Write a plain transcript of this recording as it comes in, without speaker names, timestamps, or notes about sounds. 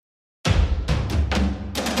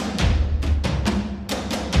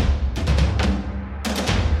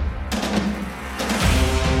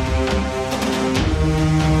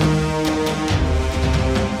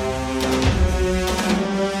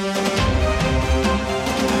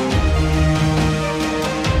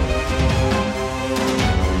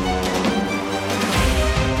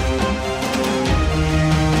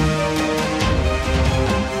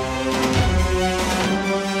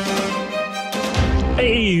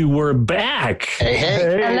Hey, we're back. Hey.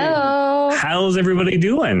 Hello. How's everybody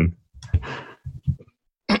doing?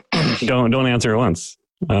 Don't answer at once.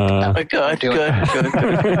 Good.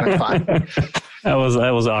 Fine. That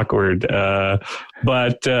was awkward.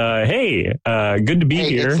 But hey, good to be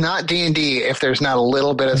here. It's not D&D if there's not a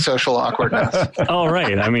little bit of social awkwardness. All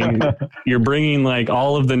right. I mean, you're bringing like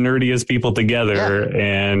all of the nerdiest people together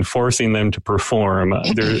and forcing them to perform.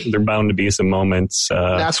 There bound to be some moments.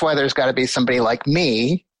 That's why there's got to be somebody like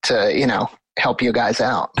me to, help you guys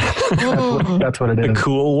out. That's what it is. The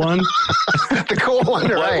cool one. The cool one,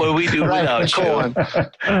 right? What would we do without the cool you? one.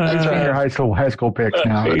 That's right. Your high school picks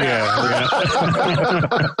now. Yeah.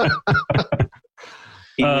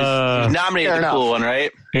 He was nominated Fair the cool enough. one,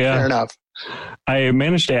 right? Yeah. Fair enough. I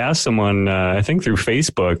managed to ask someone, I think through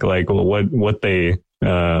Facebook, like what they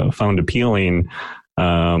found appealing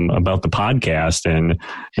about the podcast, and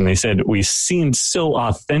they said we seemed so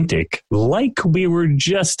authentic, like we were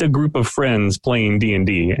just a group of friends playing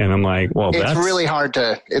D&D. And I'm like, well, It's really hard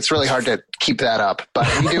to keep that up, but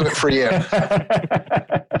we do it for you.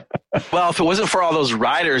 Well, if it wasn't for all those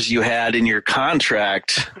riders you had in your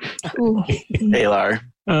contract, Alar.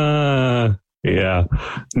 Yeah.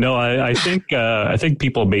 No, I think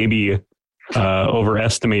people maybe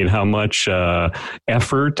overestimate how much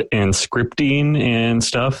effort and scripting and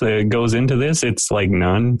stuff that goes into this. It's like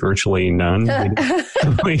virtually none.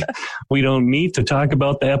 We don't meet to talk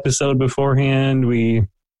about the episode beforehand.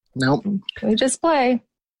 Nope. We just play.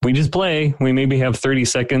 We just play. We maybe have 30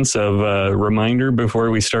 seconds of a reminder before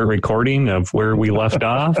we start recording of where we left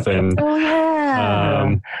off. And Oh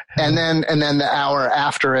yeah. And then the hour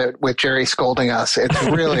after it with Jerry scolding us. It's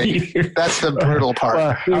really that's the brutal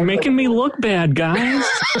part. you're making me look bad, guys.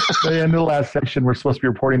 At the end of the last section, we're supposed to be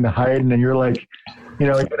reporting to Hayden, and you're like,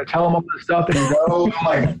 you're going to tell him all this stuff, and you know, I'm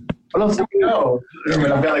like, what else do we know? I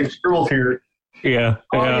mean, I've got like scribbles here. Yeah.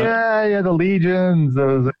 Oh, yeah, the Legions,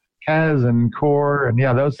 those Kaz and Core, and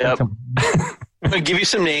those. Yep. I'm going to give you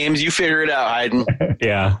some names. You figure it out, Hayden.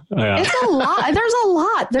 Yeah. It's a lot. There's a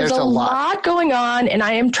lot. There's a lot going on, and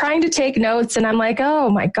I am trying to take notes, and I'm like, oh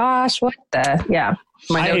my gosh, what the? Yeah.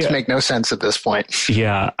 My notes make no sense at this point.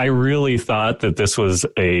 Yeah, I really thought that this was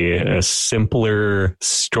a simpler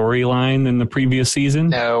storyline than the previous season.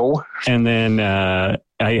 No. And then I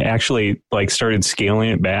actually started scaling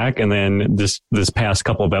it back. And then this past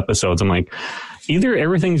couple of episodes, I'm like, either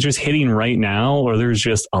everything's just hitting right now, or there's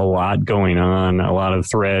just a lot going on, a lot of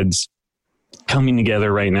threads coming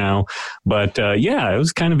together right now. But it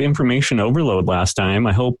was kind of information overload last time.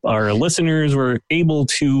 I hope our listeners were able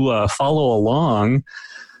to follow along.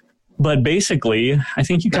 But basically, I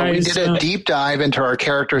think you guys... we did a deep dive into our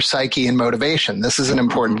character psyche and motivation. This is an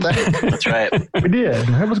important thing. That's right. We did.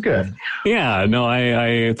 That was good. Yeah, no,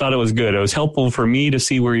 I thought it was good. It was helpful for me to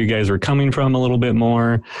see where you guys were coming from a little bit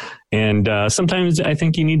more. And sometimes I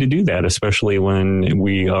think you need to do that, especially when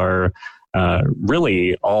we are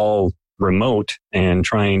really all remote and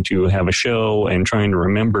trying to have a show and trying to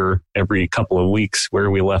remember every couple of weeks where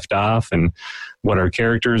we left off and what our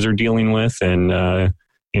characters are dealing with. And,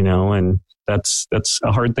 and that's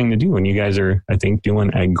a hard thing to do. And you guys are, I think,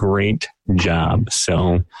 doing a great job.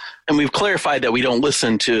 So, And we've clarified that we don't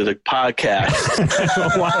listen to the podcast.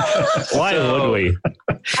 why would we?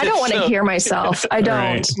 I don't want to hear myself. I don't.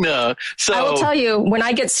 Right. No. So I will tell you, when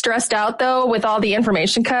I get stressed out, though, with all the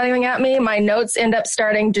information coming at me, my notes end up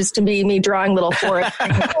starting just to be me drawing little forest. There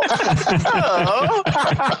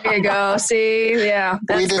you go. See? Yeah.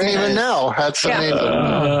 We didn't even know. That's amazing.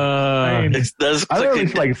 I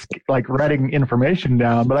don't really like writing information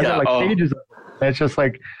down, but I got pages of it. It's just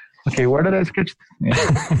like, okay, where did I sketch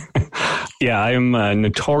this? Yeah, I'm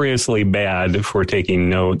notoriously bad for taking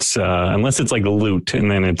notes, unless it's like loot, and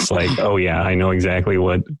then it's like, oh yeah, I know exactly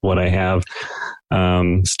what I have.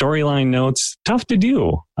 Storyline notes, tough to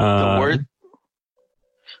do. the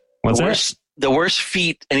What's worst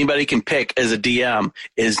feat anybody can pick as a DM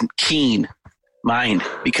is keen mind,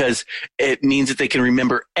 because it means that they can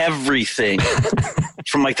remember everything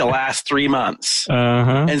from the last 3 months.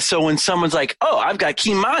 Uh-huh. And so when someone's like, oh, I've got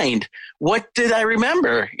keen mind, what did I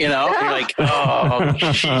remember? You're like, oh,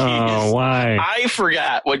 geez. Oh, why? I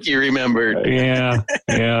forgot what you remembered. Yeah.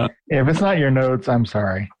 If it's not your notes, I'm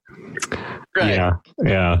sorry. Right.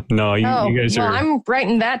 Yeah. No, you guys are. I'm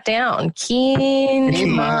writing that down.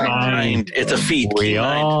 Keen mind. It's a feat. We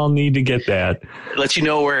all need to get that. Lets you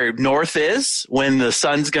know where north is when the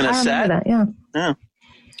sun's going to set. that, yeah.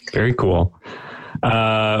 Very cool.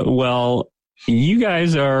 Well, you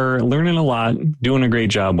guys are learning a lot, doing a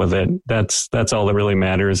great job with it. That's all that really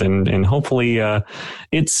matters. And hopefully,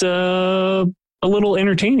 it's a little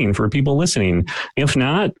entertaining for people listening. If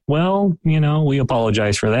not, well, we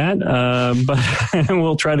apologize for that, but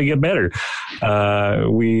we'll try to get better.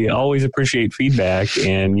 We always appreciate feedback,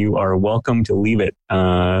 and you are welcome to leave it,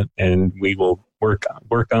 and we will work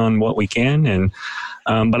on what we can. And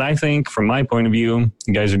but I think from my point of view,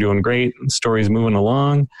 you guys are doing great. The story's moving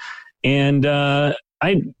along, and I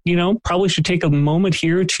probably should take a moment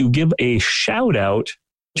here to give a shout out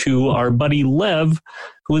to our buddy Lev,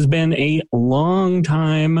 who has been a long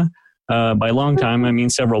time, by long time, I mean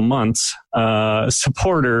several months,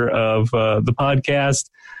 supporter of the podcast,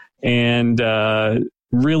 and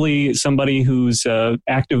really somebody who's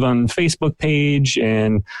active on Facebook page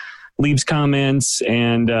and leaves comments.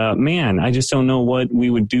 And man, I just don't know what we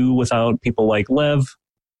would do without people like Lev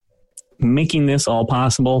making this all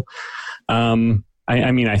possible.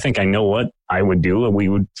 I mean, I think I know what I would do. We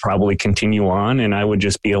would probably continue on, and I would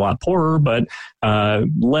just be a lot poorer. But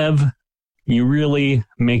Lev, you really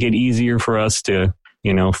make it easier for us to,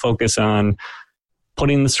 focus on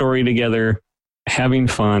putting the story together, having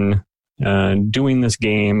fun, doing this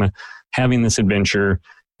game, having this adventure.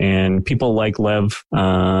 And people like Lev,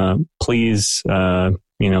 please,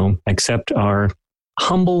 accept our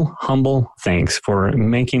humble thanks for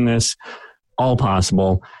making this all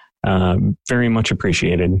possible. Very much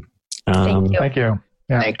appreciated. Thank you.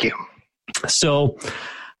 Yeah. Thank you. So,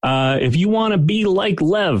 if you want to be like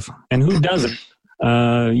Lev, and who doesn't,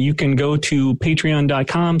 you can go to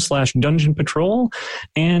patreon.com/Dungeon Patrol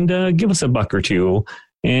and give us $1 or $2.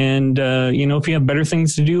 And, if you have better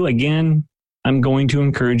things to do, again, I'm going to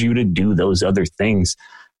encourage you to do those other things.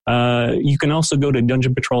 You can also go to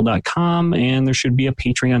dungeonpatrol.com, and there should be a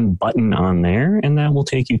Patreon button on there, and that will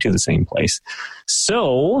take you to the same place.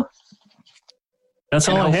 So that's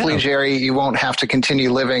all I have. Hopefully, Jerry, you won't have to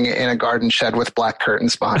continue living in a garden shed with black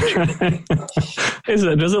curtains behind you. Does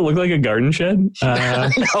it look like a garden shed? No.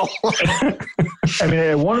 I mean,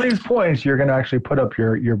 at one of these points, you're going to actually put up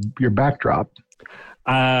your backdrop.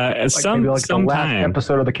 Sometime. The last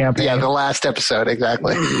episode of the campaign. Yeah, the last episode,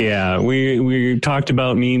 exactly. Yeah, we talked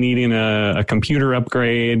about me needing a computer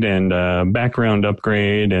upgrade and a background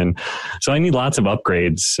upgrade, and so I need lots of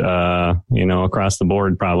upgrades, across the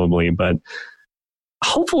board probably, but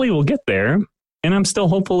hopefully we'll get there. And I'm still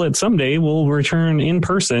hopeful that someday we'll return in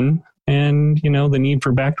person, and the need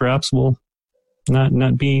for backdrops will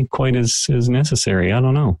not be quite as necessary. I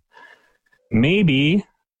don't know. Maybe.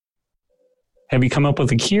 Have you come up with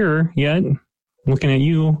a cure yet? Looking at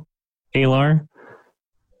you, Alar.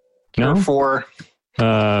 No? Cure for?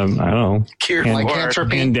 I don't know. Cure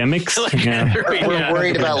lycanthropy. Pandemics. Yeah. We're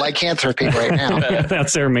worried about lycanthropy right now.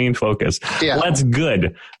 That's their main focus. Yeah. Well, that's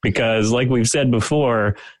good, because like we've said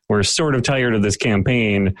before, we're sort of tired of this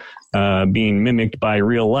campaign being mimicked by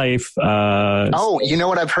real life. You know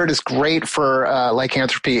what I've heard is great for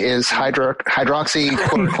lycanthropy is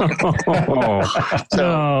hydroxychloroquine.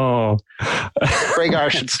 So Rhaegar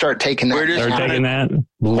should start taking that.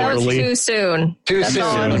 Literally. That was too soon. Too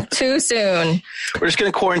soon. We're just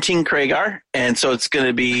going to quarantine Rhaegar, and so it's going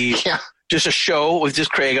to be just a show with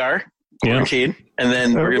just Rhaegar quarantine, and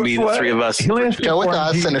then we're going to be the three of us. A show with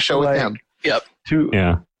us and a show with him. Yep.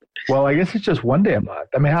 Yeah. Well, I guess it's just one day a month.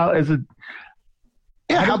 I mean, how is it?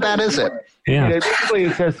 Yeah, how bad is it? Yeah. Basically,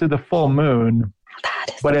 it says through the full moon,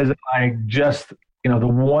 but is it like just, the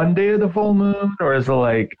one day of the full moon, or is it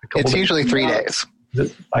like a couple It's usually 3 days.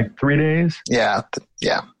 Is it like 3 days? Yeah.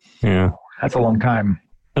 Yeah. That's a long time.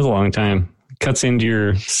 That's a long time. Cuts into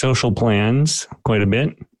your social plans quite a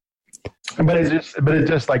bit. But it's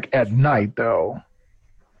just like at night, though,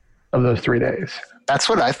 of those 3 days. That's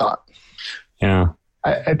what I thought. Yeah.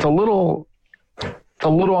 It's a little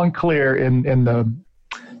unclear in the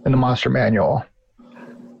monster manual.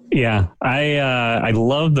 Yeah, I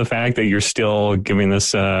love the fact that you're still giving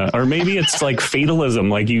this, or maybe it's like fatalism,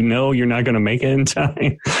 like you're not going to make it in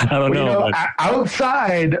time. I don't know.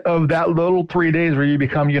 Outside of that little 3 days where you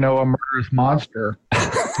become, a murderous monster,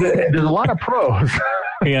 there's a lot of pros.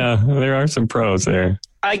 Yeah, there are some pros there.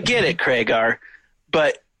 I get it, Rhaegar,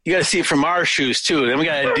 but you got to see it from our shoes too. Then we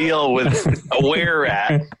got to deal with a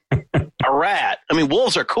were-rat, a rat. I mean,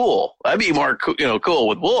 wolves are cool. I'd be more, cool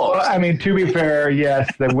with wolves. Well, I mean, to be fair,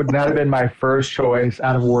 yes, that would not have been my first choice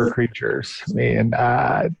out of war creatures. I mean,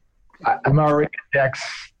 I'm already Dex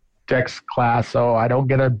class, so I don't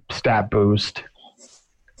get a stat boost.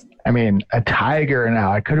 I mean, a tiger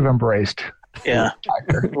now. I could have embraced. Yeah.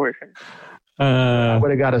 Tiger. I would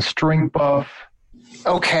have got a string buff.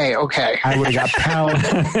 Okay. I would have got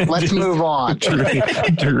pound. Let's move on.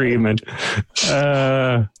 Agreement.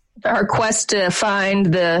 Our quest to find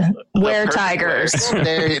the were-tigers.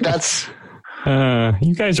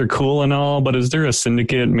 You guys are cool and all, but is there a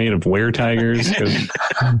syndicate made of were-tigers?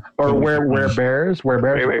 Or were-bears?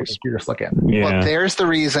 Were-bears. Fierce looking. Yeah. Well, there's the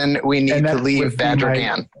reason we need to leave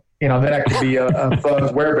Badgergan. That could be a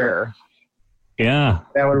bug were-bear. Yeah.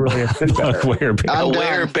 That would really fit better. A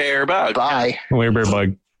were-bear bug. Bye. Were-bear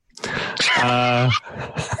bug.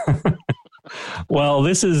 Well,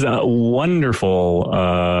 this is a wonderful,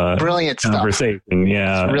 brilliant conversation. Stuff.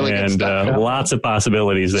 Yeah, really and lots of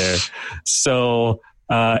possibilities there. So,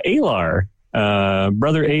 Alar,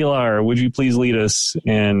 brother Alar, would you please lead us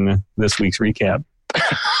in this week's recap?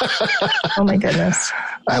 Oh my goodness!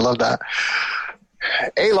 I love that.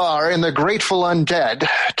 Alar and the Grateful Undead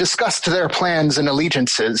discussed their plans and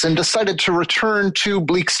allegiances and decided to return to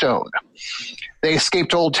Bleakstone. They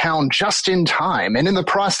escaped Old Town just in time, and in the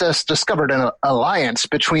process discovered an alliance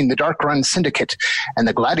between the Darkrun Syndicate and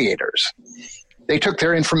the Gladiators. They took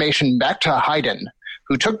their information back to Haydn,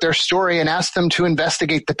 who took their story and asked them to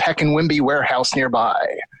investigate the Peck and Wimby warehouse nearby.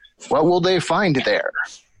 What will they find there?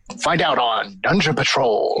 Find out on Dungeon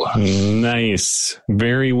Patrol. Nice.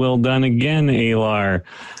 Very well done again, Alar.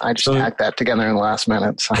 I just hacked that together in the last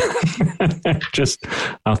minute. So. Just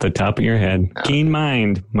off the top of your head. Keen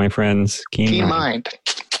mind, my friends. Keen mind.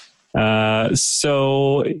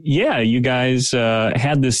 So, yeah, you guys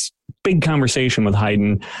had this big conversation with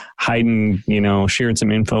Haydn. Haydn, shared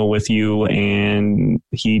some info with you, and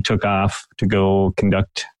he took off to go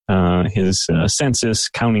conduct his census,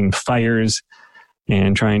 counting fires,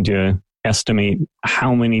 and trying to estimate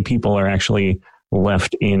how many people are actually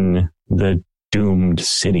left in the doomed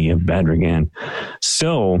city of Badgergan.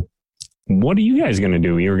 So, what are you guys going to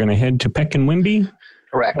do? You're going to head to Peck and Wimby?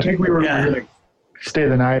 Correct. I think we were going to stay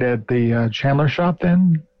the night at the Chandler shop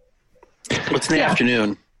then. What's in the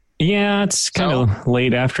afternoon? Yeah, it's kind of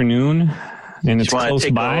late afternoon, and it's close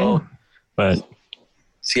by. But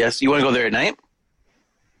yes, you want to go there at night?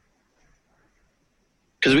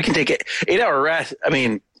 Because we can take it 8-hour rest. I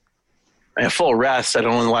mean, a full rest. I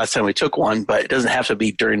don't know the last time we took one, but it doesn't have to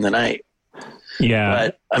be during the night. Yeah.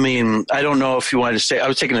 But I mean, I don't know if you wanted to stay. I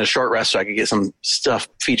was taking a short rest so I could get some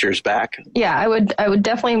features back. Yeah, I would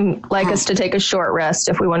definitely like us to take a short rest.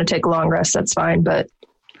 If we want to take a long rest, that's fine. But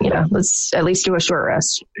let's at least do a short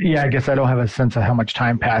rest. Yeah, I guess I don't have a sense of how much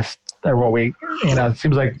time passed or what we. It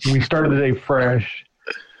seems like we started the day fresh.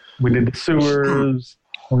 We did the sewers.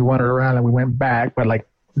 We wandered around and we went back, but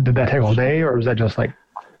did that take all day, or was that just like?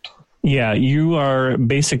 Yeah, you are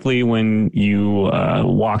basically when you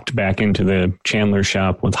walked back into the Chandler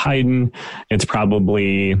shop with Haydn, it's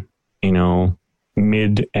probably,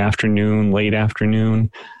 mid-afternoon, late afternoon.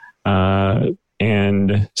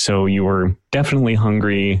 And so you were definitely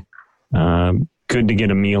hungry, good to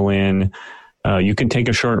get a meal in. You could take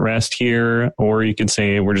a short rest here, or you could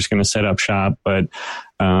say, we're just going to set up shop. But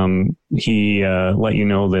he let you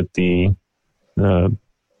know that the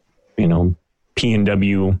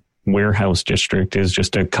P&W warehouse district is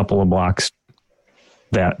just a couple of blocks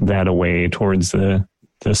that away towards the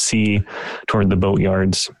sea, toward the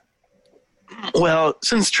boatyards. Well,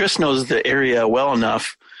 since Triss knows the area well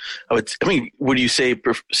enough, would you say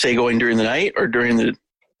going during the night or during the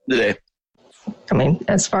day? I mean,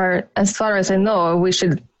 as far as I know, we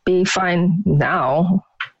should be fine now.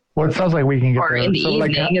 Well, it sounds like we can get or there. in the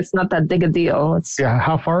evening. It's not that big a deal.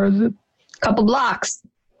 How far is it? Couple blocks.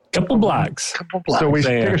 Couple blocks. So we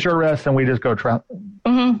take a short rest and we just go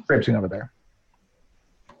traipsing over there.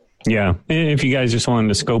 Yeah, if you guys just wanted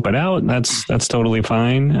to scope it out, that's totally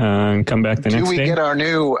fine. And come back the next day. Do we get our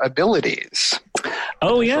new abilities?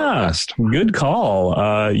 Oh yeah, good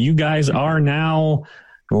call. You guys are now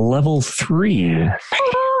level 3.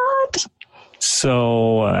 What?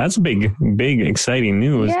 So that's big, exciting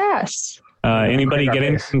news. Yes. Anybody get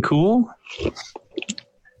anything cool?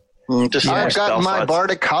 I've got my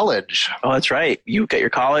Bardic College. Oh, that's right. You got your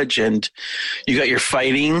college and you got your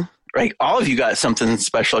fighting. Right, all of you got something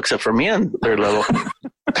special except for me on 3rd level.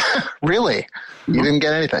 Really? You didn't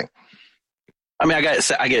get anything? I mean, I get a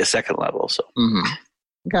 2nd level. So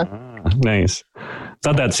Okay. Nice.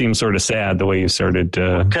 Thought that seemed sort of sad the way you started.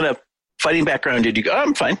 What kind of fighting background did you go? Oh,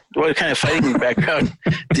 I'm fine. What kind of fighting background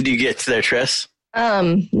did you get there, Triss?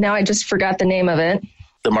 Now I just forgot the name of it.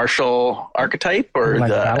 The martial archetype or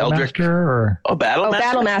the Eldritch?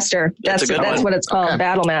 Battle Master. That's what it's called. Okay.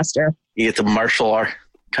 Battle Master. You get the martial art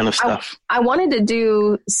kind of stuff. I wanted to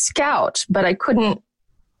do Scout, but I couldn't.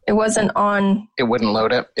 It wasn't on. It wouldn't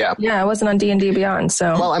load it. Yeah. Yeah, it wasn't on D&D Beyond.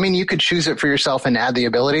 So. Well, I mean, you could choose it for yourself and add the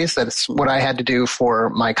abilities. That's what I had to do for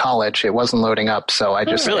my college. It wasn't loading up, so I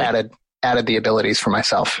just added the abilities for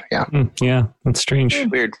myself. Yeah. Yeah, that's strange.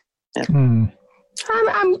 Weird. Yeah.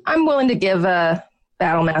 I'm willing to give a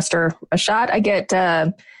Battlemaster a shot. I get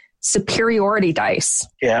superiority dice.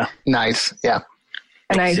 Yeah. Nice. Yeah.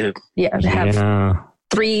 And I have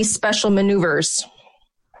 3 special maneuvers.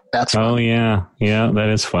 That's fun. Oh, yeah. Yeah, that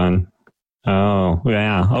is fun. Oh,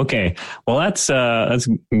 yeah. Okay. Well, that's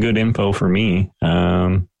good info for me.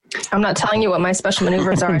 I'm not telling you what my special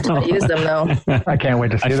maneuvers are until I use them, though. I can't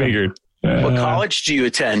wait to see them. I figured. What college do you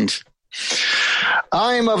attend?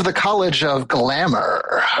 I'm of the College of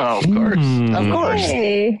Glamour. Oh, of course. Of course.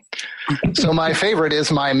 Hey. So my favorite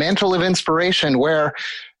is my mantle of inspiration, where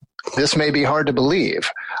this may be hard to believe.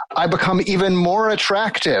 I become even more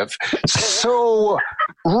attractive, so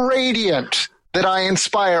radiant that I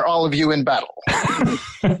inspire all of you in battle.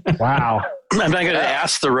 Wow. I'm not going to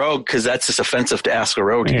ask the rogue because that's just offensive to ask a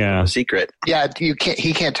rogue. Yeah. A secret. Yeah, you can't.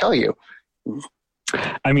 He can't tell you.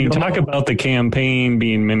 I mean, talk about the campaign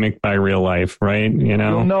being mimicked by real life, right? You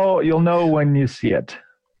know, You'll know when you see it.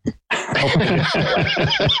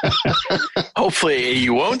 Hopefully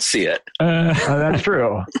you won't see it. That's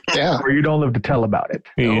true. Yeah. Or you don't live to tell about it.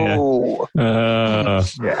 Yeah. Oh,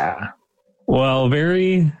 Yeah. Well,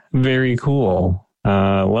 very, very cool.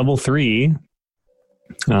 Level 3,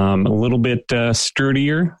 a little bit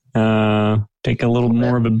sturdier. Take a little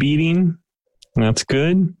more of a beating. That's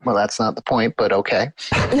good. well, that's not the point, but okay.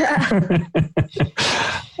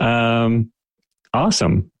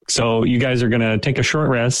 Awesome. So you guys are going to take a short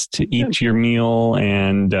rest, eat your meal,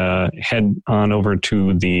 and head on over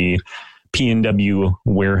to the P&W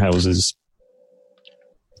warehouses.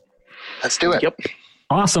 Let's do it. Yep.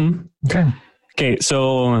 Awesome. Okay,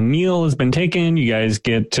 so a meal has been taken. You guys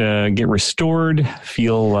get restored,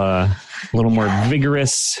 feel a little more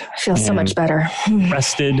vigorous. I feel so much better.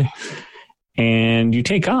 Rested, and you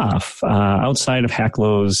take off outside of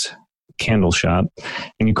Hacklow's candle shop,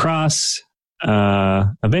 and you cross.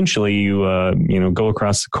 Eventually, you go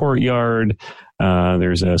across the courtyard.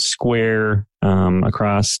 There's a square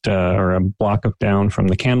across or a block down from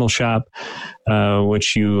the candle shop,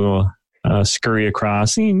 which you scurry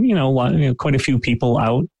across. Quite a few people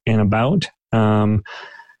out and about in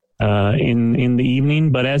the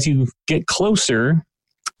evening. But as you get closer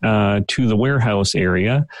to the warehouse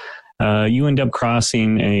area, you end up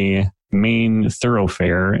crossing a main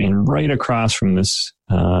thoroughfare, and right across from this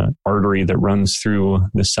artery that runs through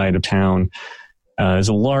this side of town is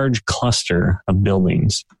a large cluster of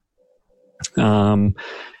buildings.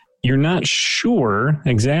 You're not sure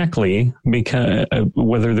exactly because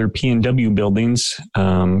whether they're P&W buildings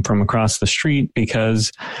from across the street,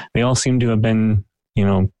 because they all seem to have been,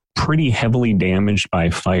 pretty heavily damaged by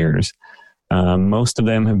fires. Most of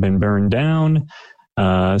them have been burned down.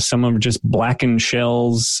 Some are just blackened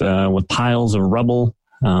shells with piles of rubble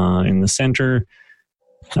in the center.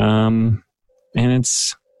 And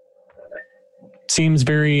seems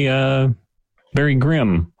very, very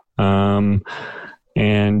grim.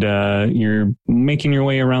 And you're making your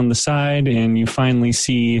way around the side, and you finally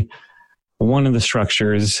see one of the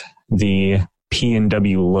structures, the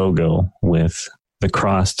P&W logo with the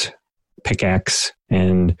crossed pickaxe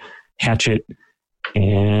and hatchet.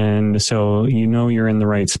 And so you're in the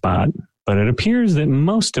right spot. But it appears that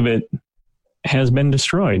most of it has been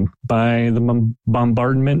destroyed by the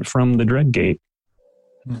bombardment from the Dreadgate.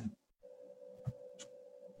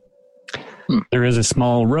 There is a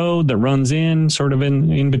small road that runs in, sort of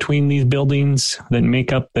in between these buildings that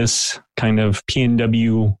make up this kind of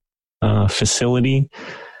P&W facility.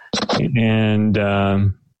 And,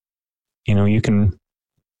 you can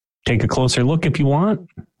take a closer look if you want,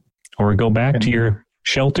 or go back to your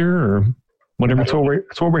shelter or whatever. That's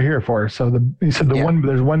what we're here for. So there's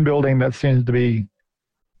one building that seems to be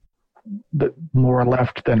more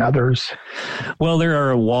left than others. Well, there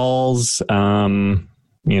are walls, and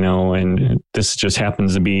this just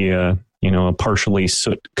happens to be a partially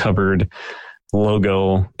soot-covered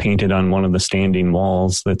logo painted on one of the standing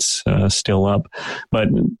walls that's still up. But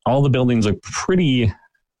all the buildings look pretty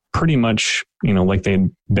much, like they'd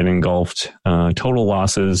been engulfed. Total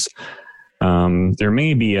losses. There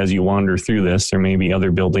may be, as you wander through this, there may be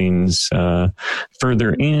other buildings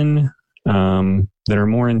further in that are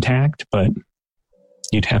more intact, but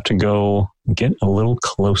you'd have to go get a little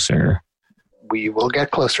closer. We will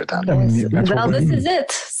get closer then. This is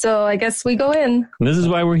it. So I guess we go in. This is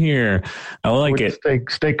why we're here. I like it.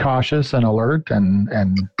 Stay cautious and alert and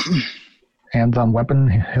hands on weapon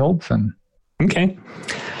hilts. And okay.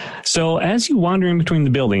 So as you wander in between the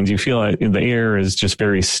buildings, you feel like the air is just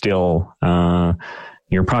very still.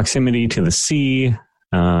 Your proximity to the sea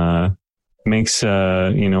makes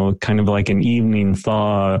kind of like an evening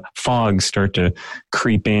fog start to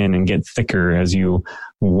creep in and get thicker as you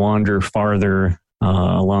wander farther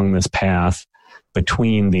along this path.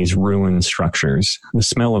 between these ruined structures. The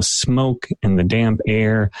smell of smoke and the damp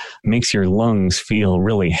air makes your lungs feel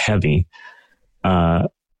really heavy.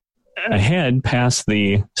 Ahead, past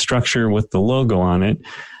the structure with the logo on it,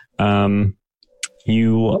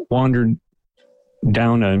 you wandered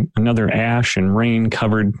down another ash and rain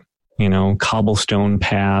covered, cobblestone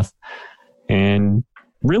path, and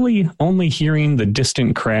really only hearing the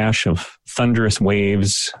distant crash of thunderous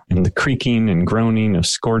waves and the creaking and groaning of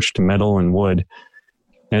scorched metal and wood.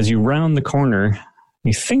 As you round the corner,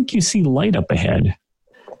 you think you see light up ahead,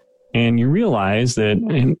 and you realize that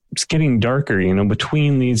it's getting darker,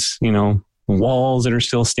 between these, walls that are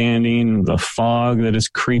still standing, the fog that has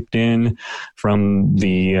creeped in from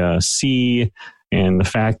the sea, and the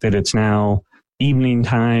fact that it's now evening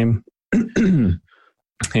time.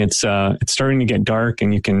 It's starting to get dark,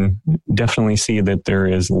 and you can definitely see that there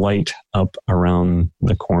is light up around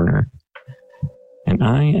the corner. And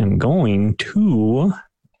I am going to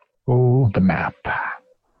the map.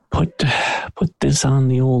 Put this on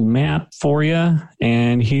the old map for you,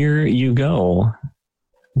 and here you go.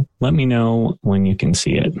 Let me know when you can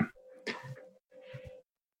see it.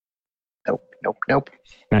 Nope.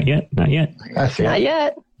 Not yet. I see Not it.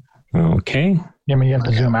 yet. Okay. You have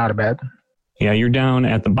to zoom out a bit. Yeah, you're down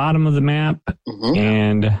at the bottom of the map,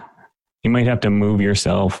 and you might have to move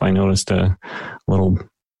yourself. I noticed a little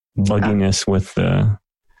bugginess with the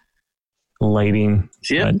lighting.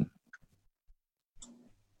 Yeah.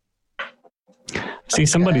 See,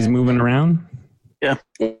 somebody's moving around. Yeah.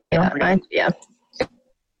 Yeah.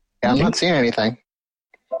 I'm not seeing anything.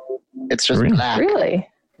 It's just Really? black. Really?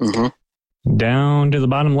 Mm-hmm. Down to the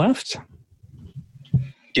bottom left. Do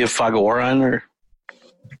you have fog of war on, or?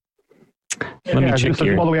 Let me check zoom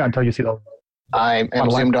here. all the way out until you see the I am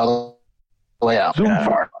zoomed all the way out. zoom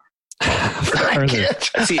far. I can't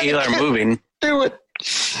I see Alar moving. do it.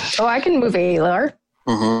 Oh, I can move Alar.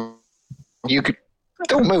 Mm-hmm. You could.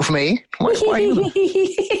 Don't move me. Why you?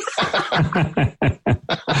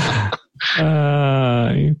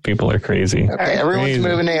 You people are crazy. Okay, everyone's Crazy.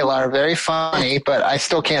 moving Alar. Very funny, but I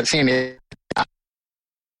still can't see any.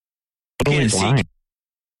 Totally Can't see. blind.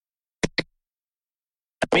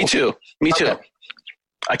 Me too. Okay.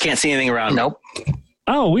 I can't see anything around. Nope.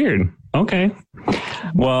 Oh, weird. Okay.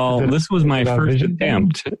 Well, this was my first vision thing?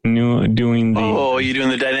 attempt doing the Oh, you doing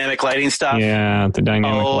the dynamic lighting stuff? the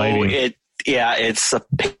dynamic lighting. It's a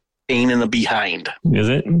pain in the behind. Is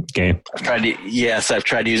it? Okay. I've tried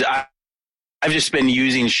to use. I've just been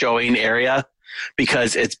using showing area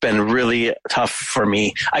because it's been really tough for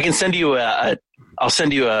me. I can send you I'll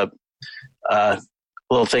send you a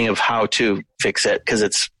little thing of how to fix it because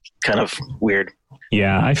it's kind of weird.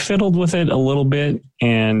 Yeah, I fiddled with it a little bit,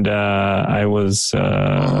 and I was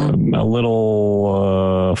a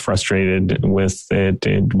little frustrated with it.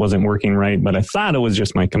 It wasn't working right, but I thought it was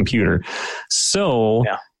just my computer. So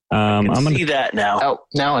I'm I'm going see that now. Oh,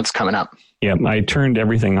 now it's coming up. Yeah, I turned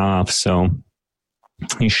everything off, so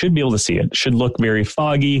you should be able to see it. It should look very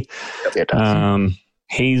foggy, It does.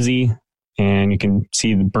 hazy, and you can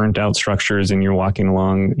see the burnt out structures, and you're walking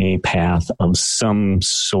along a path of some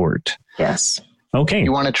sort. Yes. Okay.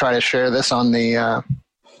 You want to try to share this on the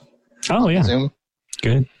Zoom?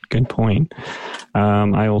 Good point.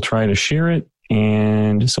 I will try to share it,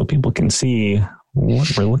 and so people can see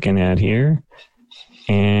what we're looking at here.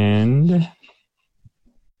 And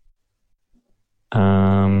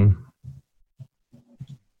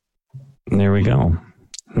there we go.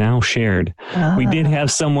 Now shared. We did have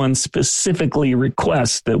someone specifically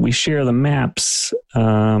request that we share the maps,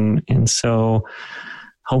 and so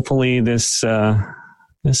hopefully this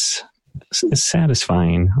is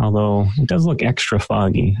satisfying. Although it does look extra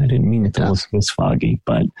foggy. I didn't mean it to look this foggy,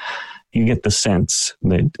 but you get the sense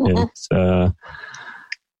that it's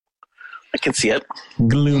I can see it.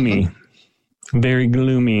 gloomy, very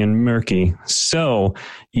gloomy and murky. So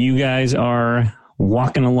you guys are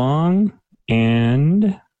walking along,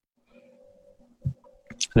 and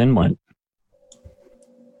then what?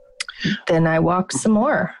 Then I walked some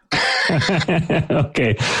more.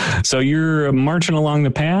 Okay, so you're marching along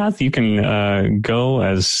the path. You can go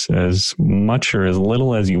as much or as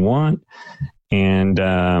little as you want, and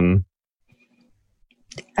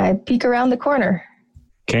I peek around the corner.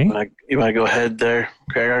 okay. You want to go ahead there,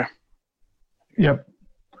 Gregor? Yep.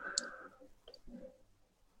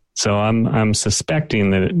 So I'm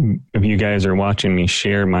suspecting that if you guys are watching me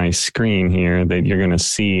share my screen here, that you're going to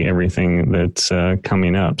see everything that's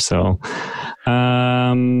coming up. So,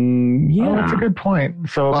 Oh, that's a good point.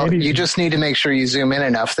 So Well, maybe you just need to make sure you zoom in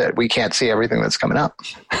enough that we can't see everything that's coming up.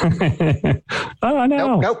 oh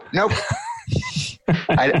no! Nope.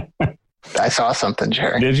 I saw something,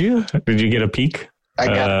 Jerry. Did you? Did you get a peek? I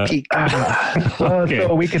got a peek. Okay.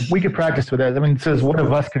 So we could practice with that. I mean, it says one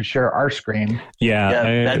of us could share our screen.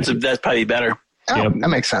 Yeah. That's probably better. Oh, Yep. that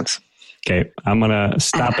makes sense. Okay. I'm going to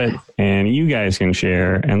stop it and you guys can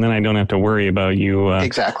share. And then I don't have to worry about you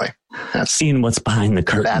Exactly. seeing what's behind the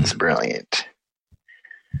curtain. That's brilliant.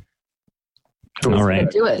 All right.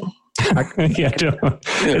 Do it. Yeah,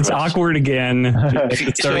 it's awkward again.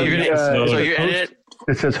 So you're editing it?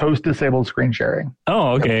 It says host disabled screen sharing.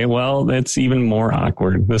 Oh, okay. Well, that's even more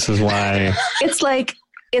awkward. This is why. It's like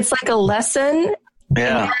a lesson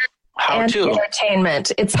Yeah. How and to?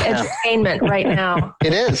 entertainment. It's entertainment right now.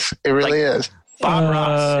 It is. It really is. Bob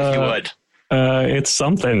Ross, if you would. It's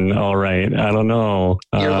something. All right. I don't know.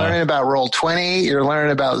 You're learning about Roll20. You're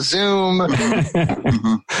learning about Zoom.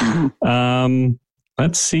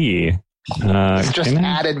 Let's see. It's just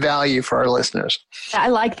added value for our listeners. I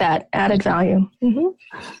like that added value. Mm-hmm.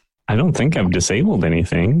 I don't think I've disabled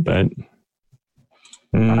anything, but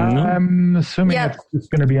no. I'm assuming it's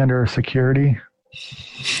going to be under security.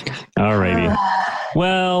 All righty.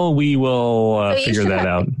 Well, we will figure that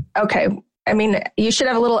out. Okay. I mean, you should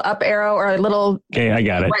have a little up arrow or a little. Okay, I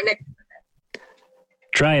got it.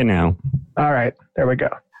 Try it now. All right. There we go.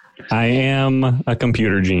 I am a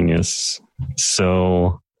computer genius.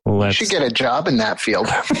 So You should get a job in that field.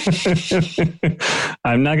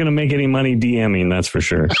 I'm not going to make any money DMing, that's for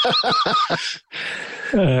sure.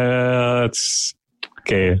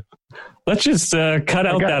 Okay. Let's just cut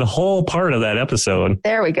out that whole part of that episode.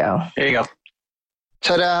 There we go. There you go.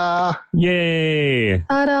 Ta-da! Yay!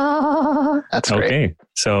 Ta-da! That's great. Okay.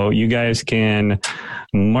 So you guys can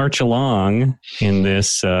march along in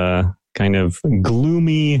this kind of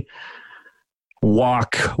gloomy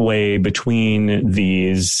walkway between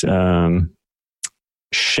these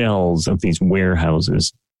shells of these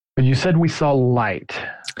warehouses. But you said we saw light.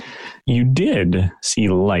 You did see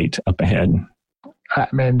light up ahead. I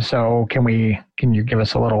mean, so can you give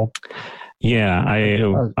us a little? Yeah, I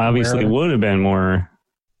obviously would have been more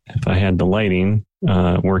if I had the lighting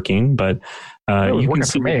working, but you can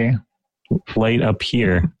see me. light up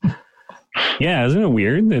here. Yeah, isn't it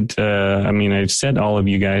weird that I mean, I've set all of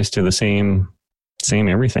you guys to the same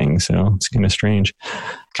everything, so it's kind of strange.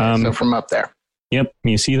 So from up there. Yep,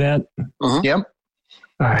 you see that? Mm-hmm. Yep.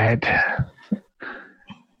 All right.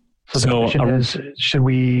 So the question is, should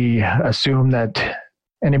we assume that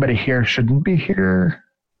anybody here shouldn't be here?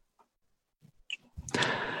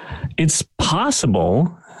 It's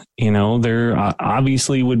possible. You know, there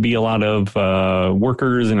obviously would be a lot of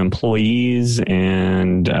workers and employees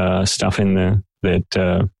and stuff in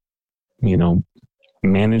that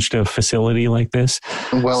managed a facility like this.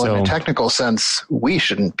 Well, in a technical sense, we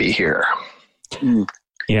shouldn't be here.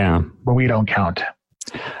 Yeah, but we don't count.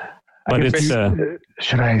 But it's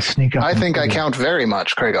should I sneak up? I think I count very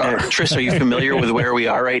much, Kragar. Tris, are you familiar with where we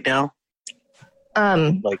are right now?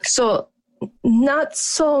 So not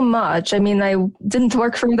so much. I mean, I didn't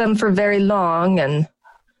work for them for very long, and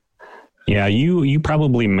yeah, you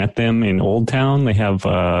probably met them in Old Town. They have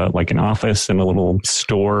like an office and a little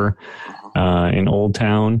store in Old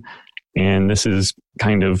Town, and this is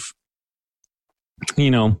kind of,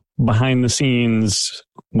 behind the scenes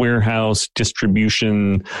warehouse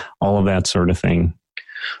distribution, all of that sort of thing.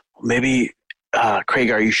 Maybe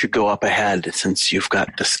Kragar, you should go up ahead since you've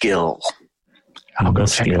got the skill. I'll go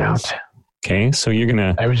check it out. Okay, so you're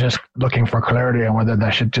gonna. I was just looking for clarity on whether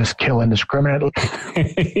I should just kill indiscriminately.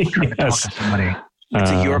 Yes. Talk to somebody.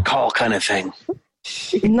 It's a your call kind of thing.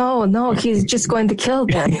 No, he's just going to kill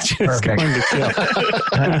them. Perfect.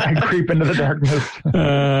 I creep into the darkness.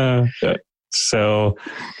 So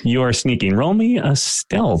you are sneaking. Roll me a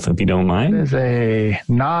stealth if you don't mind. It is a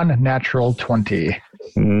non-natural 20.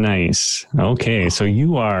 Nice. Okay, so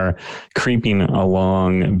you are creeping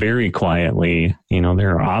along very quietly.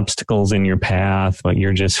 There are obstacles in your path, but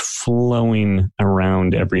you're just flowing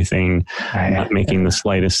around everything, not making the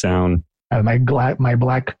slightest sound. My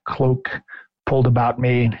black cloak pulled about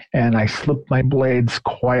me, and I slipped my blades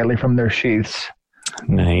quietly from their sheaths.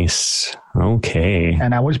 Nice. Okay.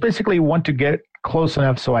 And I was basically want to get close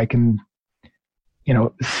enough so I can,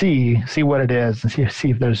 see what it is and see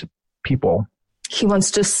if there's people. He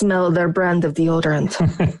wants to smell their brand of deodorant.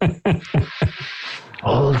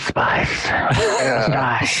 Old Spice.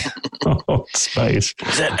 Old Spice.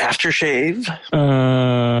 Is that aftershave?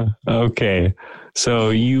 Okay.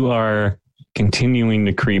 So you are continuing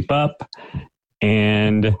to creep up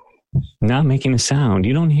and not making a sound.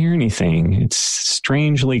 You don't hear anything. It's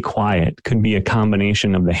strangely quiet. Could be a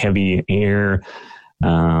combination of the heavy air,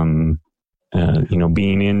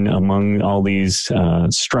 being in among all these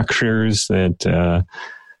structures that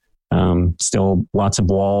Still lots of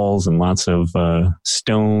walls and lots of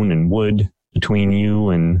stone and wood between you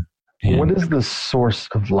and what is the source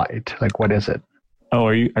of light? Like, what is it? Oh,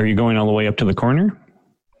 are you going all the way up to the corner?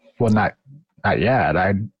 Well, not yet.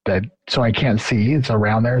 So I can't see. It's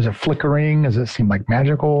around there. Is it flickering? Does it seem like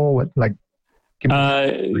magical? What, like?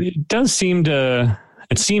 It does seem to.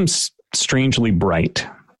 It seems strangely bright.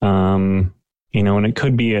 And it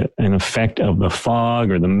could be an effect of the fog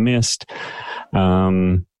or the mist.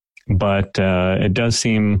 But it does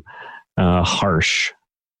seem harsh.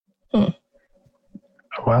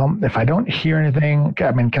 Well, if I don't hear anything,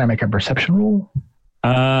 I mean, can I make a perception roll?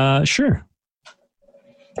 Sure.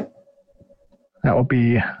 That will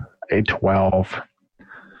be a 12.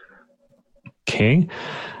 Okay.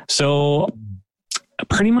 So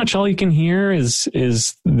pretty much all you can hear is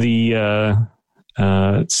the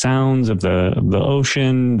sounds of the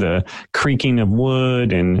ocean, the creaking of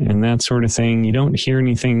wood and that sort of thing. You don't hear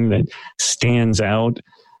anything that stands out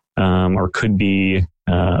or could be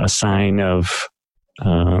a sign of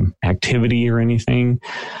activity or anything.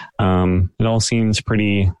 It all seems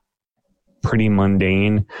pretty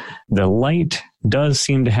mundane. The light does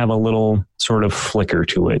seem to have a little sort of flicker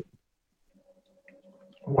to it.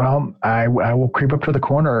 Well, I will creep up to the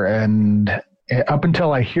corner and up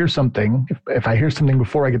until I hear something. If I hear something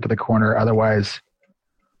before I get to the corner, otherwise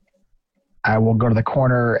I will go to the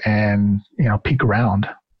corner and, peek around.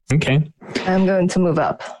 Okay. I'm going to move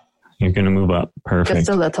up. You're going to move up. Perfect. Just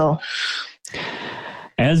a little.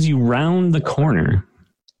 As you round the corner,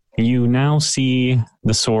 you now see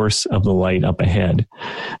the source of the light up ahead.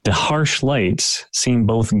 The harsh lights seem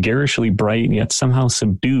both garishly bright yet somehow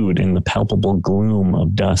subdued in the palpable gloom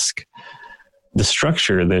of dusk. The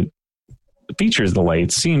structure that features the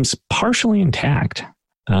light seems partially intact.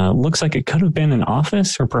 Looks like it could have been an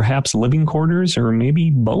office or perhaps living quarters or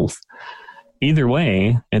maybe both. Either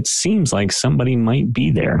way, it seems like somebody might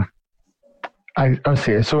be there. I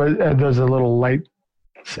see. So there's a little light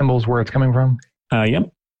symbols where it's coming from?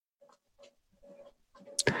 Yep.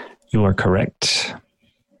 You are correct.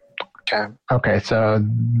 Okay, so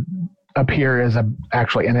up here is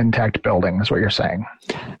actually an intact building, is what you're saying?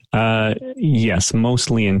 Yes,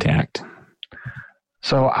 mostly intact.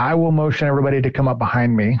 So I will motion everybody to come up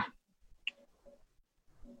behind me.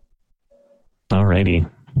 Alrighty.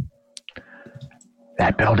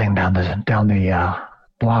 That building down the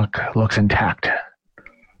block looks intact.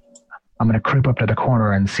 I'm going to creep up to the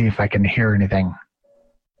corner and see if I can hear anything.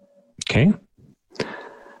 Okay.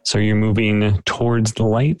 So you're moving towards the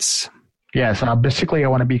lights? Yes. Basically, I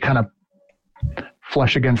want to be kind of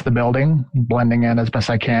flush against the building, blending in as best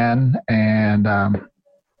I can. And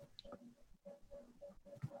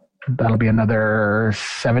that'll be another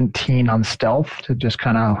 17 on stealth to just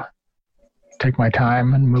kind of take my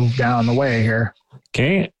time and move down the way here.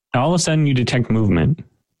 Okay. All of a sudden, you detect movement.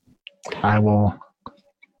 I will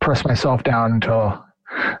press myself down until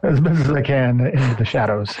as best as I can into the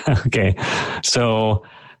shadows. Okay. So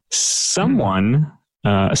someone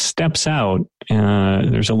steps out.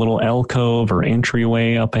 There's a little alcove or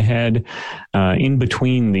entryway up ahead in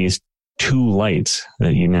between these two lights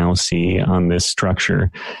that you now see on this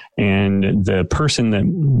structure. And the person that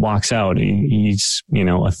walks out, he's,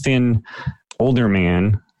 a thin, older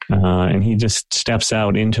man. And he just steps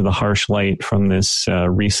out into the harsh light from this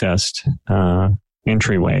recessed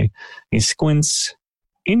entryway. He squints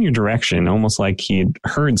in your direction, almost like he'd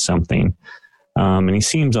heard something. And he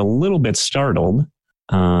seems a little bit startled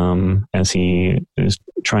as he is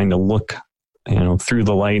trying to look, through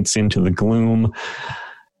the lights into the gloom.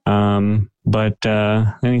 But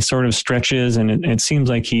then he sort of stretches, and it seems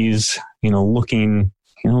like he's, looking,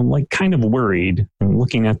 like kind of worried and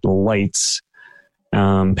looking at the lights,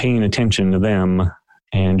 paying attention to them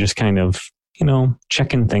and just kind of,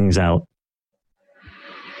 checking things out.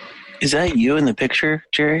 Is that you in the picture,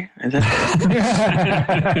 Jerry? Is that...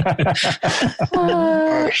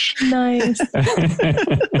 Nice.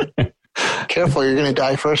 Careful, you're going to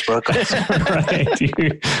die first, Brooke. Right.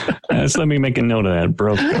 Just let me make a note of that,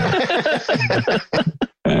 Brooke.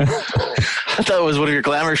 I thought it was one of your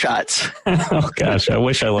glamour shots. Oh, gosh. I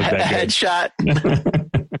wish I looked that good. Headshot.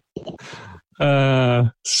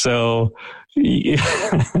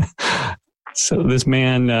 So this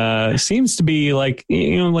man seems to be like,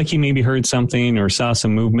 like he maybe heard something or saw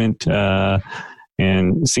some movement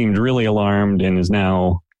and seemed really alarmed and is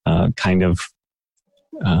now kind of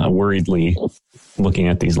worriedly looking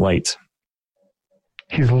at these lights.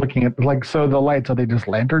 He's looking at, so the lights, are they just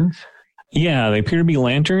lanterns? Yeah, they appear to be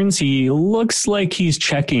lanterns. He looks like he's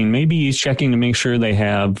checking. Maybe he's checking to make sure they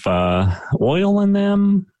have oil in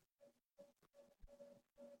them.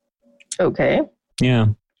 Okay. Yeah.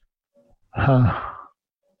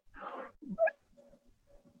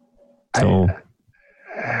 So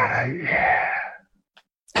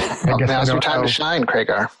Well, now's your time to shine,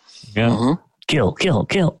 Kragar. yeah, Mm-hmm.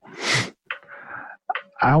 kill.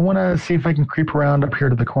 I want to see if I can creep around up here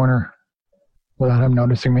to the corner without him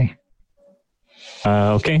noticing me.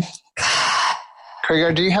 Okay.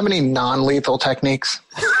 Kragar, do you have any non-lethal techniques?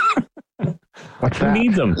 What's Who that?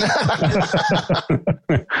 needs them?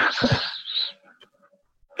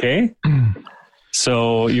 Okay.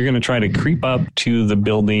 So you're going to try to creep up to the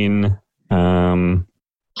building,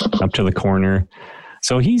 up to the corner.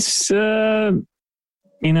 So he's,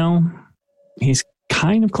 he's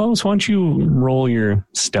kind of close. Why don't you roll your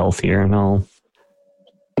stealth here and I'll...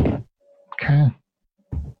 Okay.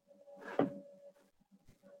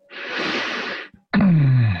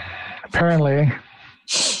 Apparently.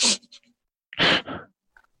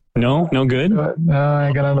 No good? No,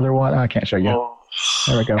 I got another one. I can't show you.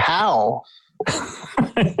 There we go. How?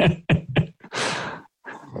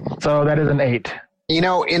 So that is an 8. In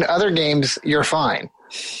other games, you're fine.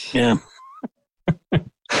 Yeah.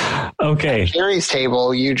 Okay. Jerry's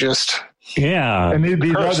table, you just... Yeah. And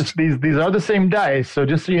these are the same dice, so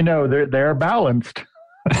just so you know, they're balanced.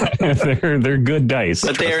 they're good dice.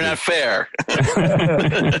 But they are not fair.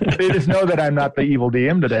 They just know that I'm not the evil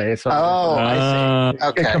DM today, so I see.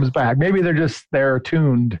 Okay. it comes back. Maybe they're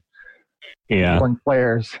tuned Yeah. for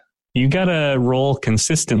players. You gotta roll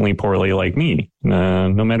consistently poorly like me,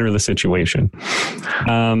 no matter the situation.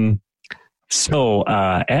 So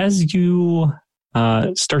as you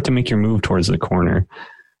start to make your move towards the corner,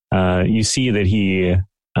 you see that he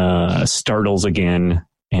startles again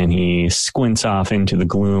and he squints off into the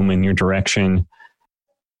gloom in your direction.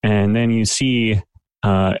 And then you see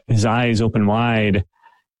his eyes open wide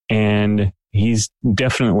and he's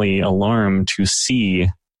definitely alarmed to see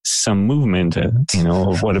some movement,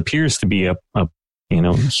 of what appears to be a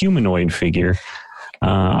humanoid figure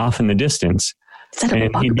off in the distance.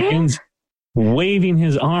 And he begins waving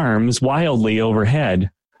his arms wildly overhead,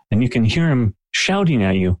 and you can hear him shouting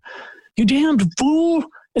at you, "You damned fool!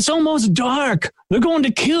 It's almost dark! They're going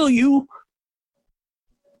to kill you!"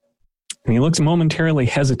 And he looks momentarily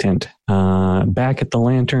hesitant, back at the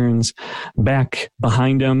lanterns, back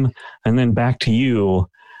behind him, and then back to you.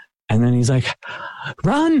 And then he's like,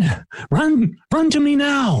 run to me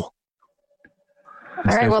now. All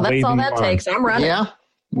right, well, that's all that takes. I'm running. Yeah,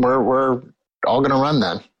 we're all going to run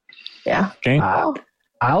then. Yeah. Okay.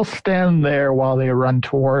 I'll stand there while they run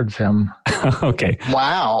towards him. Okay.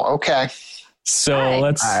 Wow. Okay. So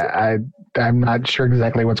let's... I'm not sure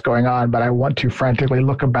exactly what's going on, but I want to frantically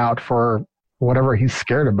look about for whatever he's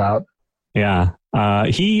scared about. Yeah.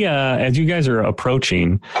 He, as you guys are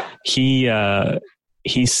approaching, he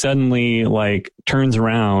suddenly turns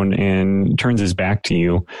around and turns his back to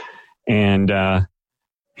you, and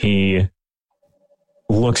he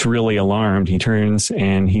looks really alarmed. He turns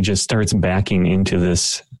and he just starts backing into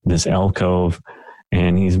this alcove,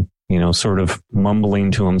 and he's sort of mumbling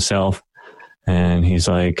to himself, and he's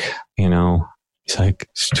like,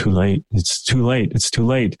 it's too late. It's too late. It's too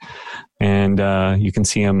late. And you can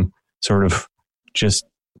see him sort of just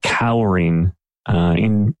cowering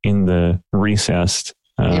in the recessed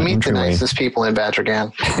you meet entryway. the nicest people in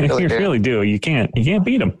Vadragan. You really do. You can't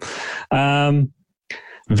beat them.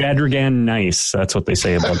 Vadragan nice. That's what they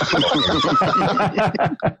say about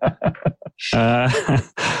it.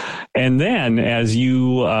 And then as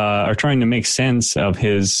you are trying to make sense of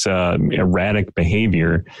his erratic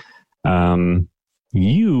behavior,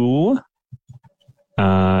 you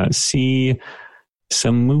see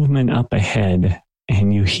some movement up ahead,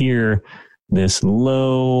 and you hear this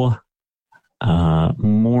low,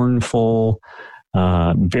 mournful,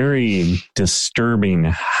 very disturbing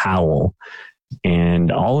howl. And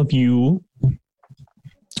all of you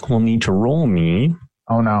will need to roll me.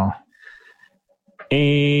 Oh no.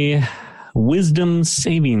 A wisdom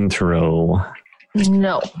saving throw.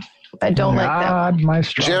 No, I don't like that. My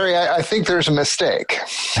strong. Jerry, I think there's a mistake.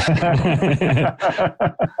 I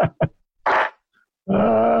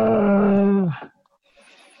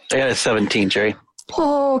got a 17, Jerry.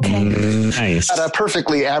 Oh, okay. Nice. At a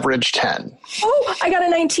perfectly average 10. Oh, I got a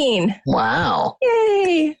 19. Wow.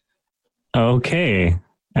 Yay. Okay.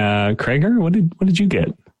 Krager, what did you get?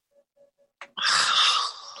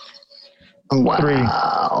 Wow. 3.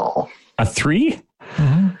 A 3?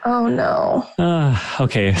 Mm-hmm. Oh, no.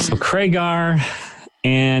 Okay, so Kragar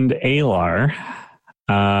and Alar,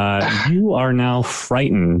 you are now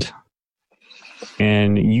frightened,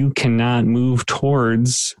 and you cannot move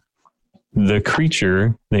towards the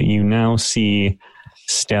creature that you now see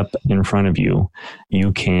step in front of you.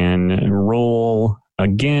 You can roll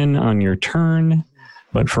again on your turn.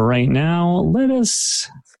 But for right now, let us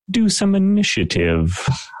do some initiative.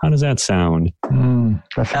 How does that sound?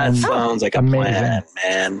 That sounds like amazing. A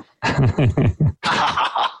plan, man.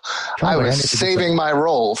 I was saving my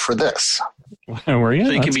roll for this. Were you?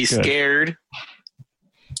 So you can That's be good. scared.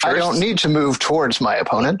 I don't need to move towards my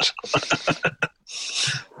opponent.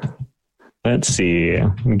 Let's see.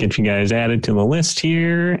 Let me get you guys added to the list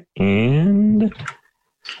here. And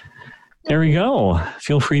there we go.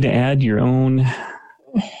 Feel free to add your own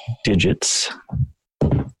digits.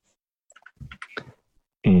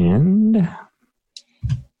 And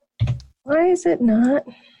Why is it not?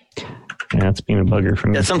 that's being a bugger for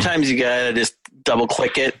me. Yeah, sometimes you gotta just double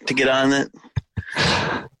click it to get on it.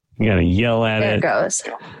 You got to yell at There it. it goes.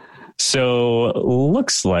 So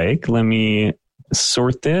looks like, let me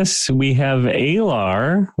sort this. We have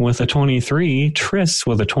Alar with a 23, Triss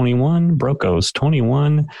with a 21, Brokos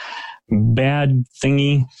 21, Bad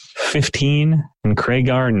Thingy 15, and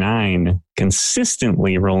Kragar 9.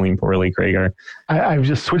 Consistently rolling poorly, Kragar. I've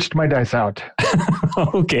just switched my dice out.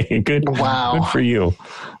 Okay, good. Wow. Good for you.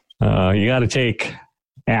 You got to take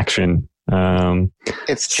action.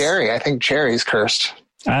 It's Jerry. I think Jerry's cursed.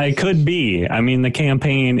 I could be. I mean, the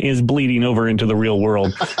campaign is bleeding over into the real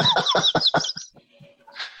world.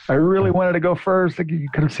 I really wanted to go first. Like you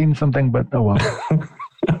could have seen something, but oh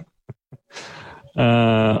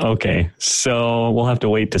well. Okay, so we'll have to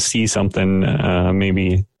wait to see something.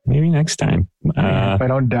 Maybe next time. If I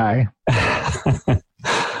don't die.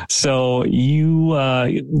 So you,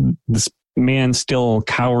 this man still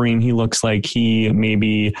cowering. He looks like he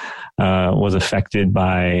maybe was affected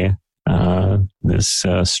by this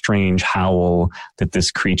strange howl that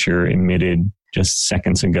this creature emitted just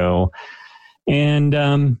seconds ago.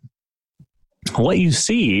 And what you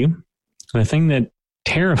see, the thing that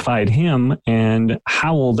terrified him and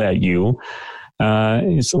howled at you,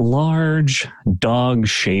 is a large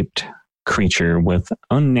dog-shaped creature with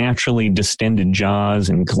unnaturally distended jaws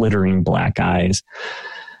and glittering black eyes.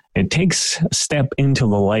 It takes a step into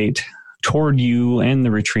the light toward you and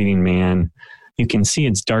the retreating man. You can see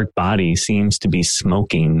its dark body seems to be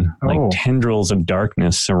smoking, like tendrils of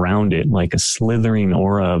darkness surround it, like a slithering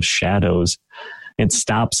aura of shadows. It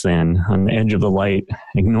stops then on the edge of the light,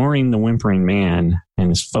 ignoring the whimpering man, and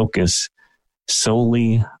his focus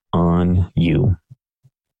solely on you.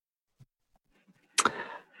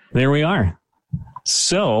 There we are.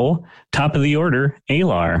 So, top of the order,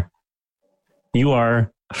 Alar, you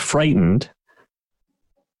are frightened.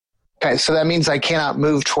 Okay, so that means I cannot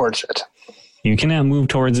move towards it. You cannot move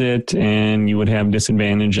towards it, and you would have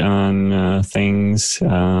disadvantage on things.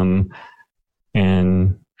 And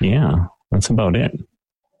yeah, that's about it.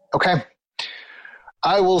 Okay.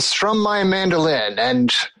 I will strum my mandolin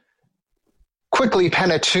and quickly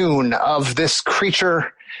pen a tune of this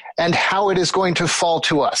creature and how it is going to fall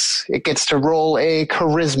to us. It gets to roll a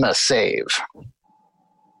charisma save.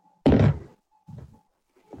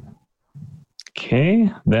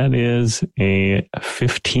 Okay, that is a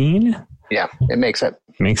 15. Yeah, it makes it.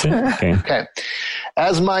 Makes it? Okay. Okay.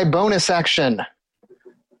 As my bonus action,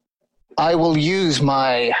 I will use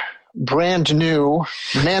my brand new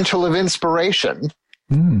Mantle of Inspiration.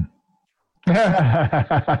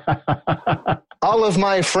 All of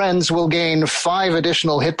my friends will gain 5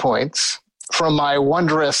 additional hit points from my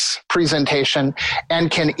wondrous presentation and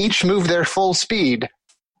can each move their full speed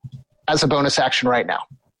as a bonus action right now.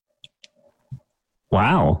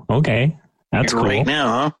 Wow. Okay. That's cool. Right now,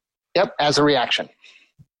 huh? Yep, as a reaction.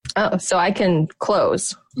 Oh, so I can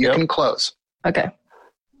close. You can close. Okay.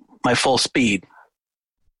 My full speed.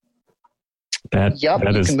 That Yep, you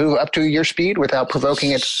is can move up to your speed without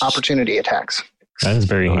provoking opportunity attacks. that is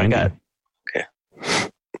very handy.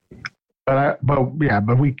 But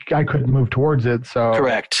I couldn't move towards it. So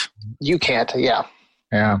Correct. You can't, yeah.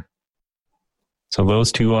 Yeah. So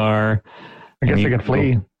those two are. I guess I could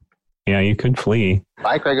flee. Yeah, you could flee.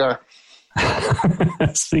 Bye, Gregor.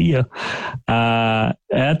 See ya.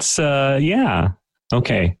 That's yeah.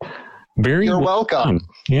 Okay. Very. You're well welcome. done.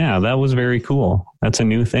 Yeah, that was very cool. That's a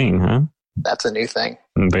new thing, huh? That's a new thing.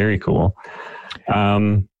 Very cool.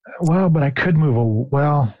 Well, but I could move.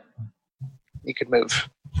 You could move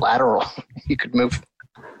lateral. You could move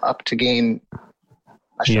up to gain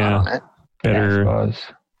a shot Yeah. on it. Better. I suppose.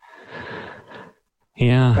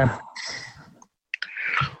 Yeah.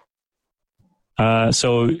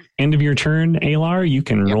 So end of your turn, Alar, you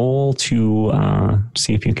can roll to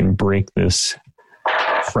see if you can break this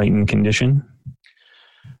frightened condition.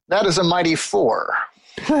 That is a mighty 4.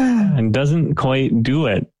 And doesn't quite do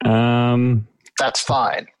it. That's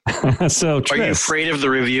fine. So Are you Triss. afraid of the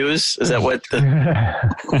reviews? Is that what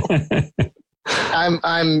the...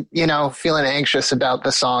 I'm feeling anxious about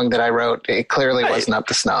the song that I wrote. It clearly wasn't up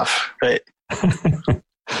to snuff. Right.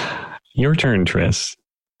 Your turn, Triss.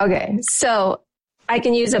 Okay, so I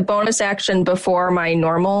can use a bonus action before my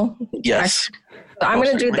normal. Yes. So I'm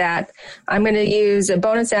going to do that. I'm going to use a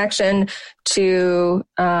bonus action to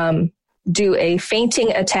do a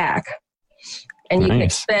fainting attack. And you can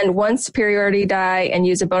expend one superiority die and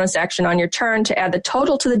use a bonus action on your turn to add the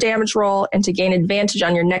total to the damage roll and to gain advantage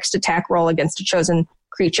on your next attack roll against a chosen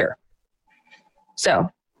creature. So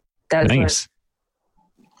that's nice.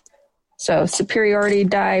 So superiority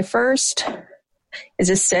die first is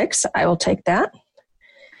a 6. I will take that.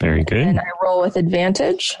 Very good. And I roll with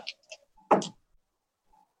advantage.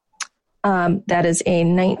 That is a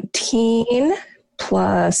 19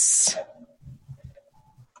 plus,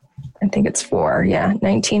 I think it's 4. Yeah,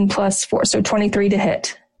 19 plus 4. So 23 to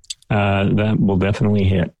hit. That will definitely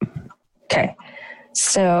hit. Okay.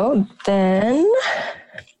 So then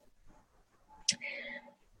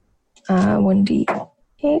 1d8.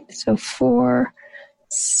 So 4,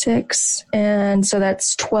 6. And so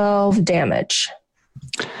that's 12 damage.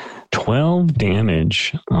 12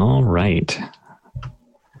 damage. All right.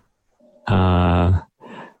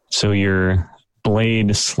 So your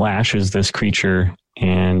blade slashes this creature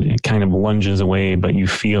and it kind of lunges away, but you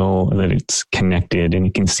feel that it's connected and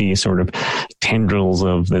you can see sort of tendrils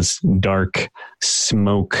of this dark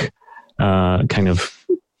smoke kind of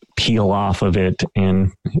peel off of it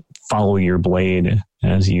and follow your blade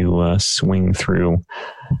as you swing through.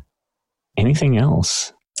 Anything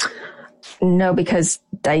else? No, because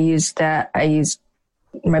I used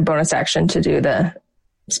my bonus action to do the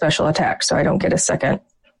special attack, so I don't get a second.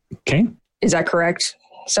 Okay. Is that correct?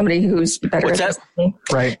 Somebody who's better What's at that? this than me?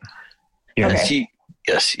 Right. Yes. Okay.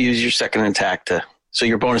 Yes, use your second attack so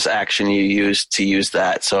your bonus action you use to use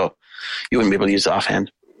that, so you wouldn't be able to use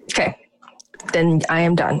offhand. Okay. Then I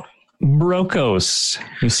am done. Brokos,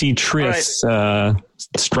 you see Triss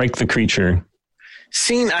strike the creature.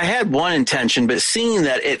 I had one intention, but seeing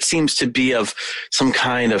that it seems to be of some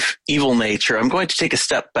kind of evil nature, I'm going to take a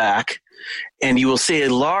step back, and you will see a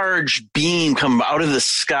large beam come out of the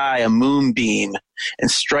sky, a moonbeam, and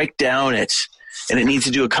strike down it, and it needs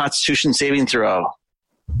to do a Constitution saving throw.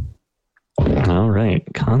 All right,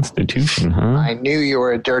 Constitution, huh? I knew you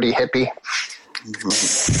were a dirty hippie.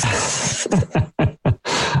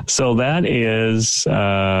 So that is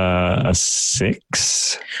a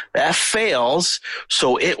 6. That fails,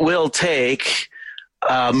 so it will take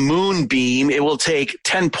a moonbeam. It will take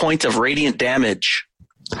 10 points of radiant damage.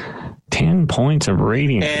 10 points of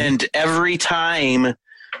radiant. And every time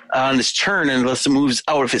on its turn, unless it moves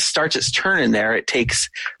out, if it starts its turn in there, it takes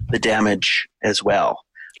the damage as well.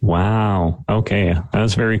 Wow. Okay,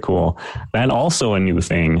 that's very cool. That also a new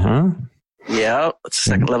thing, huh? Yeah, it's a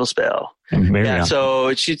second level spell. So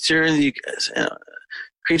it shoots her.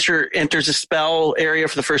 Creature enters a spell area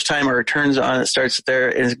for the first time or turns on. It starts there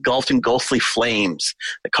and is engulfed in ghostly flames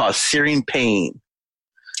that cause searing pain.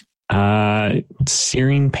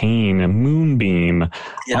 Searing pain, a moonbeam.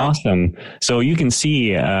 Yeah. Awesome. So you can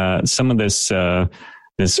see some of this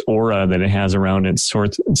this aura that it has around it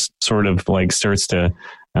sort of like starts to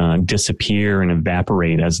disappear and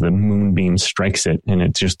evaporate as the moonbeam strikes it, and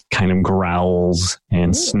it just kind of growls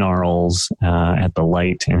and snarls at the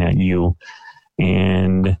light and at you.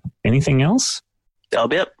 And anything else? That'll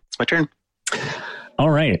be it. It's my turn. All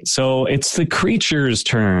right. So it's the creature's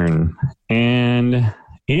turn, and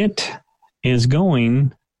it is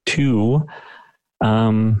going to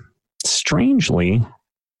strangely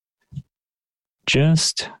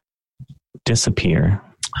just disappear.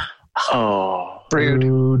 Oh,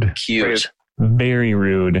 rude. Cute. Very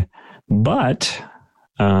rude. But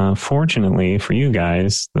fortunately for you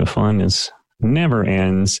guys, the fun never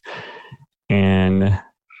ends. And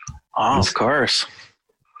of course,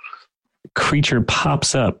 creature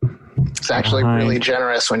pops up. It's actually really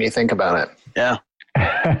generous when you think about it. Yeah.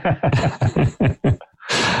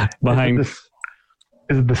 Behind. Is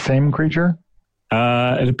it the same creature?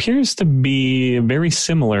 It appears to be very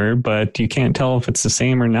similar, but you can't tell if it's the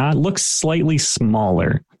same or not. It looks slightly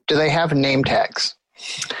smaller. Do they have name tags?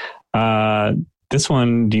 This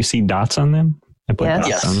one, do you see dots on them? I put dots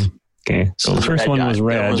Yes. on them. Okay, so the first one was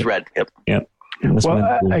red. That was red. Yep.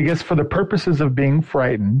 Well, I guess for the purposes of being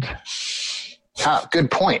frightened. Good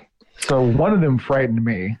point. So one of them frightened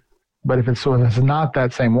me, but if it's not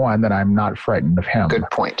that same one, then I'm not frightened of him. Good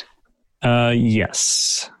point.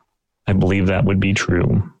 Yes, I believe that would be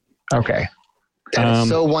true. Okay. That is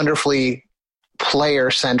so wonderfully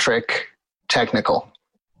player-centric technical.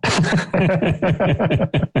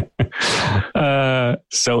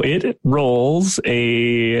 So it rolls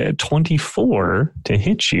a 24 to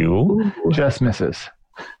hit you. Just misses.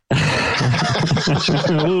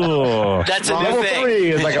 Ooh, That's a new Level thing.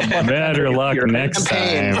 3 is like a better luck next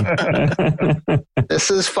time.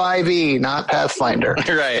 This is 5e, not Pathfinder.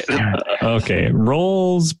 Right. Okay,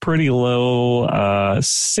 rolls pretty low.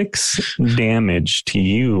 6 damage to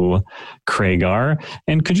you, Kragar.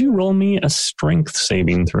 And could you roll me a strength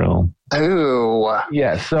saving throw? Ooh.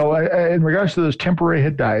 Yeah, so in regards to those temporary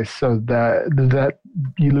hit dice, so that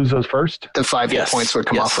you lose those first? The 5 hit Yes. points would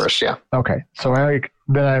come off first, yeah. Okay, so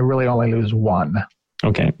then I really only lose 1.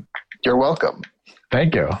 Okay. You're welcome.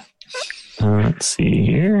 Thank you. Let's see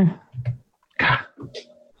here.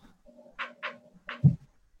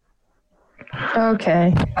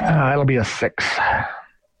 Okay. It'll be a 6.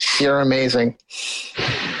 You're amazing.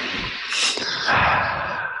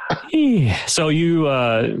 So you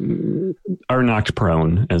are knocked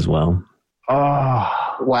prone as well.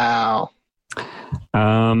 Oh, Wow.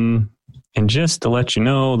 And just to let you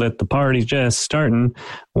know that the party's just starting,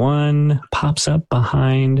 one pops up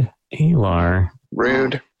behind Alar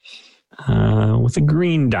Rude. with a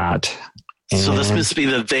green dot. So this And, must be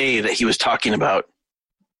the they that he was talking about.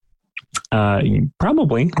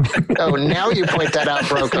 probably. Oh, now you point that out,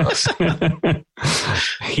 Brokos.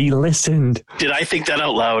 He listened. Did I think that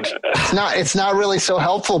out loud? It's not really so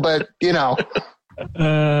helpful, but you know.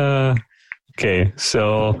 Okay,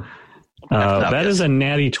 so that is a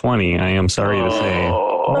natty 20. I am sorry to say.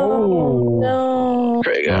 Oh. No.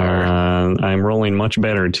 Kragar. I'm rolling much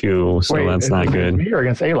better too, so wait, that's is not this good. Me or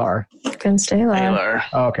against Alar? Can stay alive. Alar.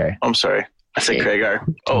 Oh, okay. I'm sorry. I said Kragar.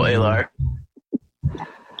 Oh, Alar.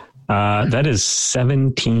 That is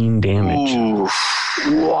 17 damage. Ooh.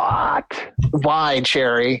 What? Why,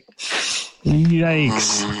 Cherry?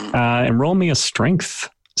 Yikes. And roll me a strength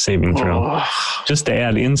saving throw. Oh. Just to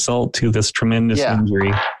add insult to this tremendous Yeah.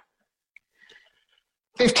 injury.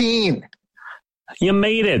 15. You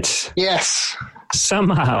made it. Yes.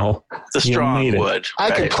 Somehow. The strong made it. wood.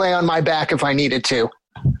 I could Right. play on my back if I needed to,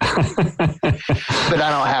 but I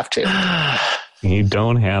don't have to. You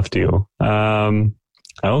don't have to.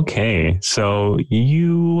 Okay. So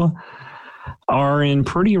you are in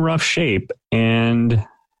pretty rough shape, and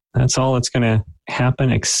that's all that's going to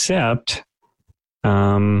happen, except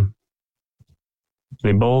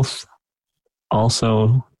they both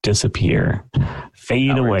also disappear,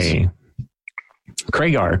 fade Cowards. away.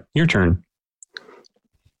 Kragar, your turn.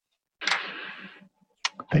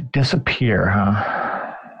 They disappear,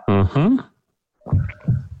 huh? Uh-huh.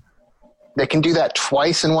 They can do that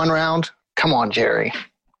twice in one round. Come on, Jerry.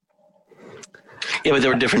 Yeah, but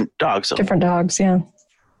there were different dogs. So. Different dogs, yeah.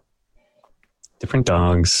 Different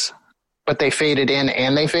dogs. But they faded in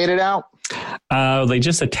and they faded out. They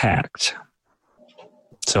just attacked.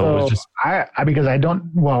 So it was just I because I don't.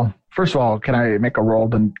 Well, first of all, can I make a roll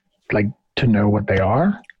to know what they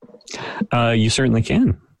are? you certainly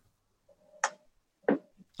can.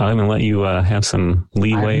 I'm going to let you have some I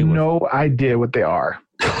leeway. have no idea what they are.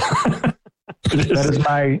 That is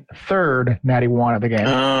my third natty 1 of the game.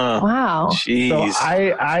 Oh, Wow. jeez. So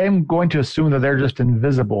I am going to assume that they're just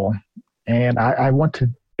invisible, and I want to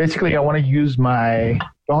use my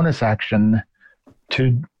bonus action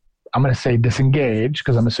to, I'm going to say disengage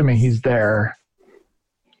because I'm assuming he's there,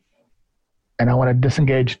 and I want to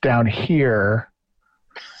disengage down here,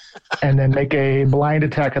 and then make a blind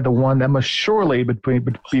attack at the one that must surely be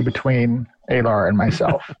between Alar and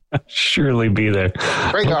myself. Surely be there.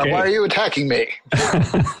 Rhaegar, Okay. why are you attacking me?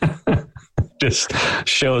 Just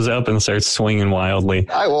shows up and starts swinging wildly.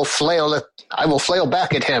 I will flail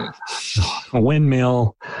back at him. A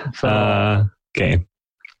windmill. So Okay.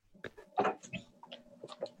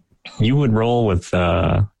 You would roll with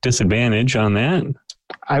disadvantage on that.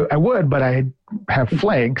 I would, but I have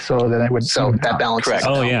flank, so then I would. So that balances. Correct.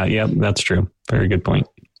 Oh, yeah. Yep. That's true. Very good point.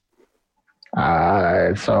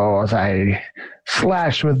 So as I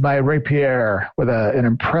slash with my rapier with an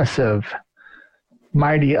impressive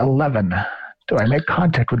mighty 11, do I make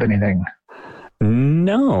contact with anything?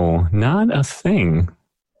 No, not a thing.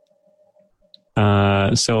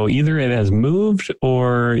 So either it has moved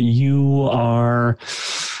or you are,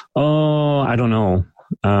 I don't know.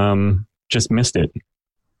 Just missed it.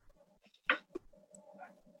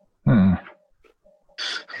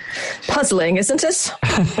 Puzzling, isn't it?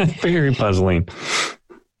 Very puzzling.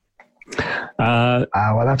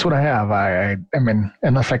 Well, that's what I have. I mean,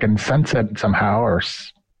 unless I can sense it somehow or.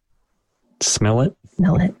 Smell it?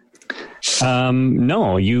 Smell it.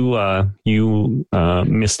 No, you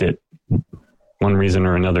missed it. One reason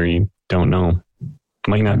or another, you don't know.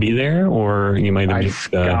 Might not be there, or you might have I just,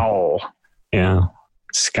 scowl. yeah.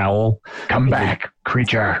 scowl. Come back,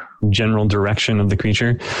 creature. General direction of the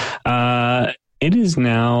creature. It is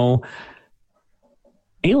now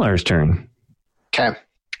Alar's turn. Okay.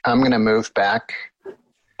 I'm going to move back.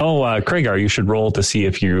 Oh, Kragar, you should roll to see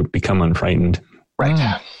if you become unfrightened.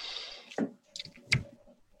 Right.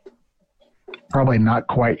 Probably not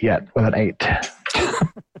quite yet with an 8.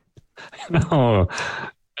 No.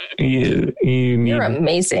 You're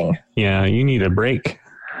amazing. Yeah, you need a break.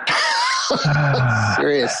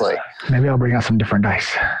 Seriously. Maybe I'll bring out some different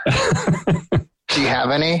dice. Do you have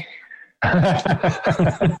any?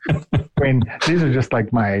 I mean, these are just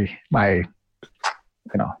like my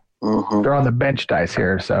they're on the bench dice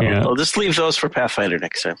here. So Yeah. Well, just leave those for Pathfinder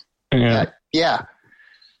next time. Yeah.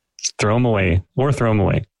 Throw them away.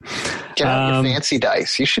 Get out your fancy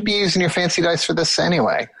dice. You should be using your fancy dice for this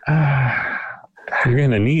anyway. You're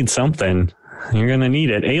going to need something. You're going to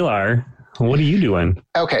need it. Alar, what are you doing?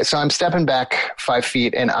 Okay, so I'm stepping back 5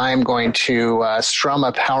 feet, and I'm going to strum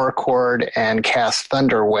a power chord and cast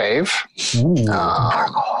Thunder Wave. So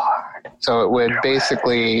it would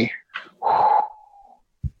basically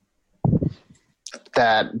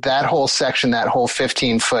that whole section, that whole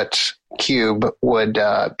 15-foot cube would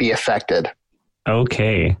be affected.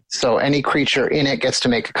 Okay. So any creature in it gets to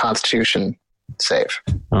make a Constitution save.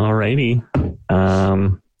 Alrighty.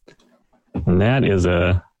 And that is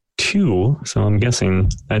a 2, so I'm guessing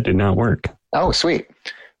that did not work. Oh, sweet.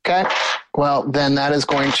 Okay. Well, then that is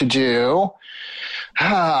going to do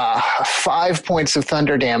 5 points of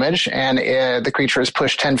thunder damage, and the creature is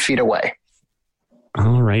pushed 10 feet away.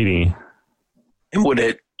 Alrighty. And would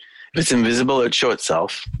it, if it's invisible, it would show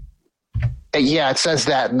itself? Yeah, it says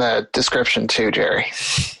that in the description too, Jerry.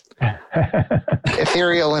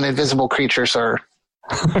 Ethereal and invisible creatures are...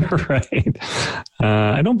 Right.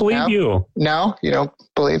 I don't believe you. No? You don't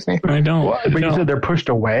believe me? I don't. But you said they're pushed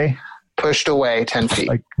away? Pushed away 10 feet.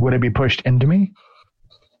 Like, would it be pushed into me?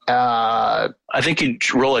 I think you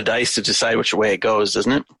roll a dice to decide which way it goes,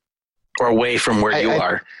 doesn't it? Or away from where you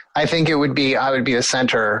are. I think I would be the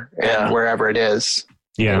center, and wherever it is.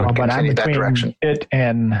 Yeah. Well, but I'm Continue that between direction. it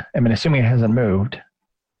and, I mean, assuming it hasn't moved.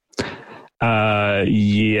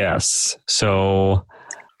 Yes. So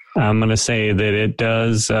I'm going to say that it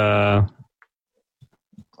does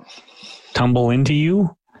tumble into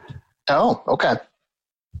you. Oh, okay.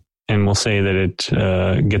 And we'll say that it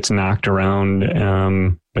gets knocked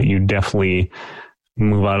around, but you definitely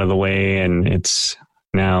move out of the way, and it's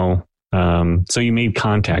now... so you made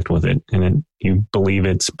contact with it, and you believe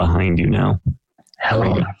it's behind you now.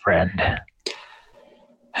 Hello, my friend.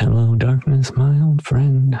 Hello, darkness, my old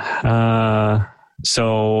friend.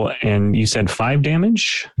 So, and you said 5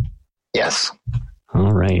 damage? Yes.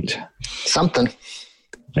 All right. Something.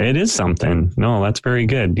 It is something. No, that's very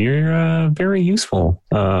good. You're very useful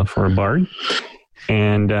for a bard.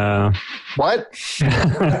 And What?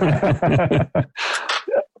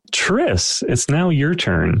 Triss, it's now your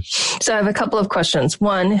turn. So I have a couple of questions.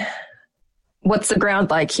 One, what's the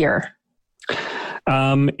ground like here?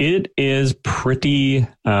 It is pretty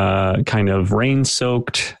kind of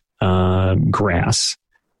rain-soaked grass.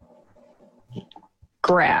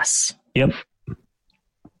 Grass. Yep.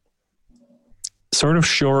 Sort of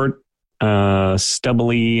short,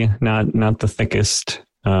 stubbly, not the thickest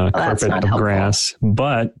carpet of grass,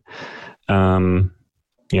 but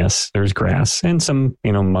yes, there's grass and some,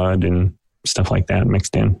 mud and stuff like that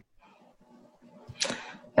mixed in.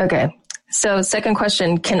 Okay. So second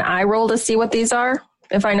question, can I roll to see what these are?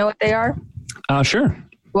 If I know what they are? Sure.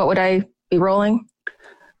 What would I be rolling?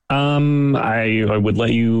 I would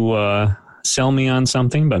let you sell me on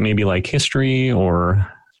something, but maybe like history or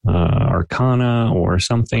arcana or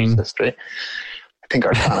something. History. I think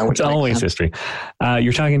arcana would It's always sense. history.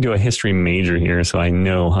 You're talking to a history major here, so I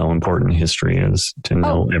know how important history is to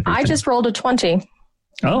know everything. I just rolled a 20.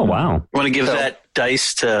 Oh, wow. You want to give that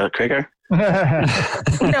dice to Kragar?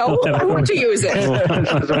 No, I want to use it.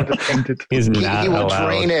 He's He not will allowed.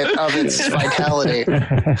 drain it of its vitality.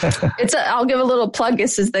 I'll give a little plug.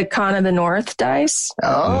 This is the Con of the North dice.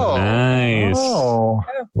 Oh. Nice. Oh.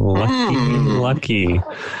 Lucky.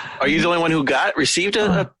 Are you the only one who received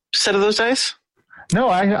a set of those dice? No,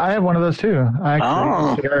 I have one of those too. I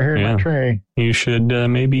actually right here in my tray. You should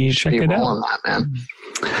maybe check it out. That,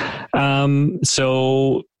 man.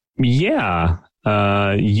 So, yeah,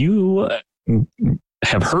 you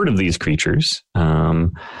have heard of these creatures,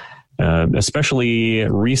 especially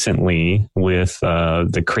recently with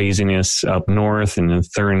the craziness up north in the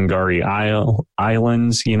Thurngari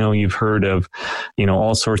Islands. You've heard of,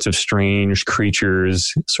 all sorts of strange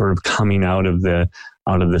creatures sort of coming out of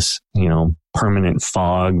this, permanent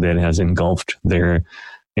fog that has engulfed their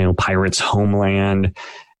pirate's homeland.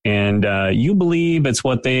 And you believe it's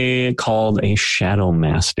what they called a shadow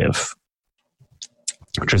mastiff,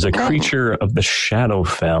 which is a creature of the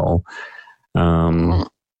Shadowfell.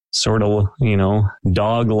 Sort of,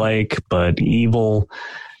 dog-like, but evil,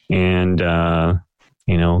 and,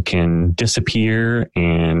 can disappear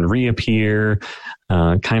and reappear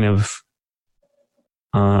kind of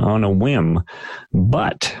on a whim.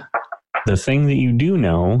 But the thing that you do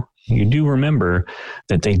remember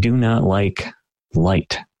that they do not like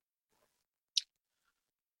light.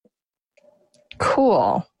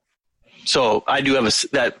 Cool. So I do have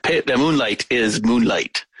that moonlight is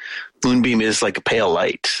moonlight. Moonbeam is like a pale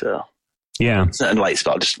light. So yeah, it's not a light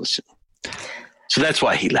spell. Just listen. So that's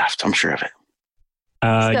why he left. I'm sure of it.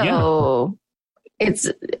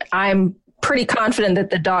 I'm pretty confident that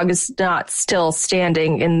the dog is not still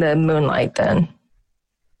standing in the moonlight then.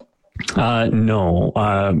 No,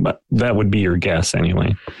 but that would be your guess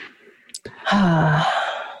anyway.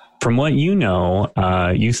 From what you know,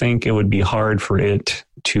 you think it would be hard for it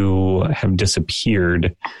to have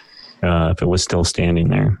disappeared if it was still standing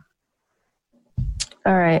there.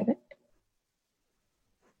 All right.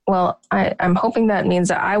 Well, I'm hoping that means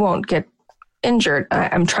that I won't get injured.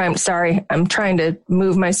 I'm trying to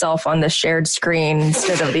move myself on the shared screen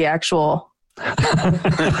instead of the actual. Why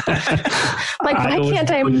can't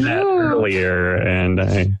I move? That earlier, and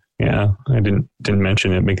I didn't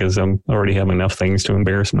mention it because I already have enough things to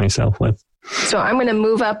embarrass myself with. So I'm going to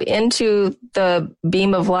move up into the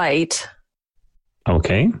beam of light.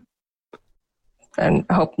 Okay. And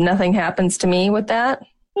hope nothing happens to me with that.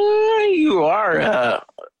 You are a.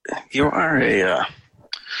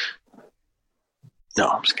 No,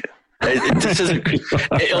 I'm just kidding.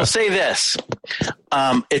 It'll say this.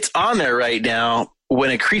 It's on there right now. When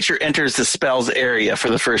a creature enters the spell's area for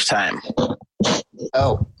the first time.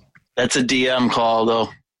 Oh, that's a DM call though,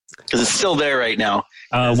 because it's still there right now.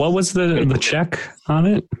 What was the check on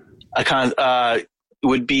it?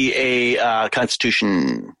 Would be a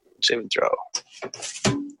Constitution saving throw.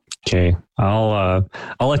 Okay, I'll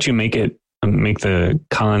let you make the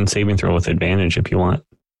con saving throw with advantage if you want.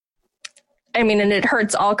 I mean, and it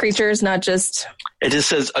hurts all creatures, not just. It just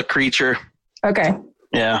says a creature. Okay.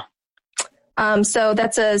 Yeah. So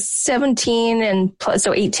that's a 17 and plus,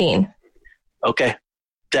 so 18. Okay.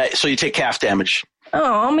 So you take half damage.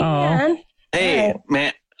 Oh man. Hey,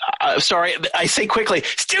 man. Sorry, I say quickly.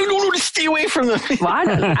 Stay away from the. Well, I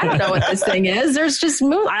don't know what this thing is. There's just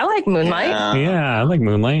moon. I like moonlight. Yeah, I like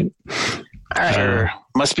moonlight. All right. Sure.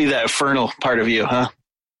 Must be that infernal part of you, huh?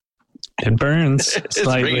 It burns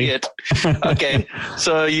slightly. Radiant. Okay,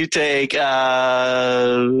 so you take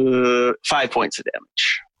 5 points of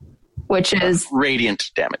damage, which is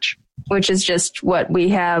radiant damage. Which is just what we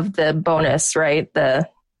have the bonus, right?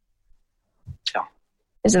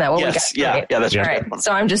 Isn't that what we got? Yeah, that's right. Right.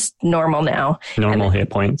 So I'm just normal now. Normal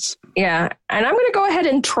hit points. Yeah. And I'm going to go ahead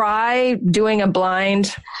and try doing a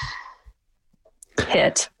blind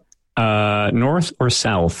hit. North or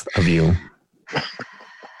south of you?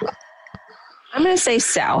 I'm going to say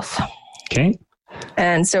south. Okay.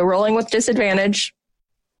 And so rolling with disadvantage.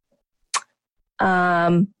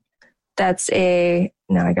 That's I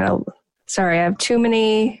have too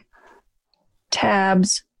many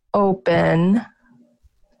tabs open.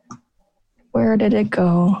 Where did it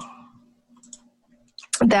go?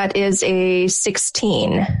 That is a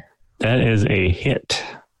 16. That is a hit.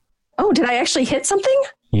 Oh, did I actually hit something?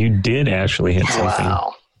 You did actually hit something.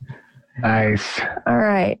 Wow. Nice. All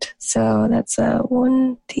right. So that's a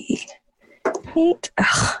 1d8.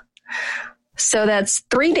 So that's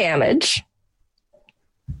 3 damage.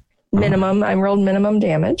 Minimum. I rolled minimum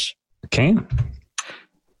damage. Okay.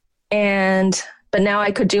 But now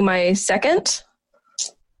I could do my second.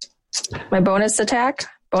 My bonus attack.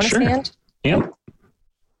 Bonus hand. Yep.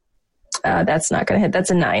 That's not going to hit. That's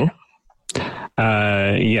a 9.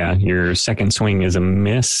 Yeah, your second swing is a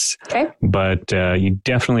miss. Okay. But you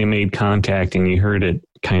definitely made contact, and you heard it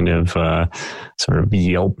kind of sort of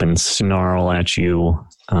yelp and snarl at you,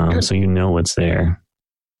 so you know it's there.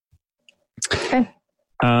 Okay.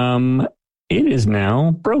 It is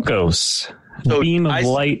now Brokos. So beam of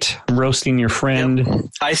light roasting your friend. Yep.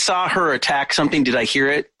 I saw her attack something. Did I hear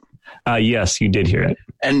it? Yes, you did hear it.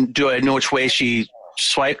 And do I know which way she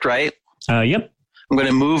swiped, right? Yep. I'm going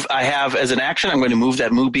to move. I have as an action, I'm going to move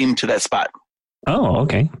that moonbeam to that spot. Oh,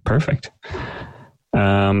 okay. Perfect.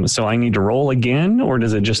 So I need to roll again, or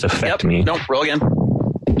does it just affect me? Nope, roll again.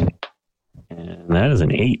 And that is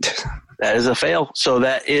an 8. That is a fail. So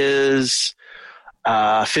that is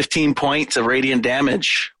 15 points of radiant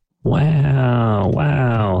damage. Wow.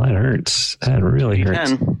 That hurts. That really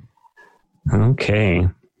hurts. 10. Okay.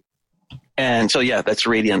 And so, yeah, that's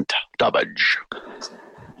radiant damage.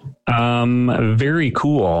 Very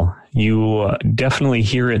cool. You definitely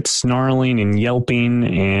hear it snarling and yelping,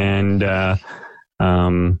 and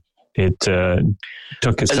it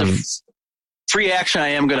took us some free action. I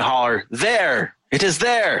am going to holler, there! It is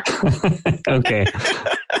there! Okay.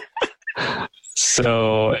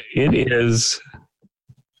 So it is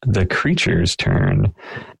the creature's turn.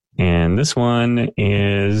 And this one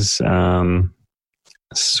is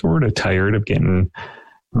sort of tired of getting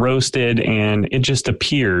roasted, and it just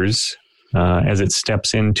appears as it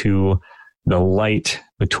steps into the light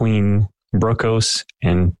between Brookos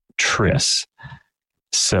and Triss.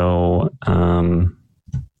 So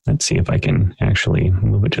let's see if I can actually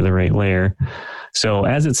move it to the right layer. So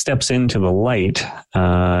as it steps into the light,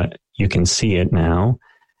 you can see it now,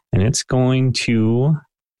 and it's going to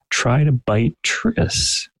try to bite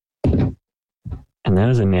Triss. And that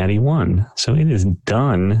is a natty 1. So it is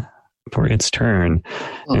done for its turn.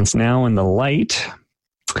 And it's now in the light.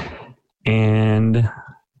 And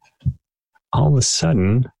all of a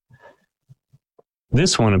sudden,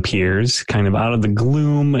 this one appears kind of out of the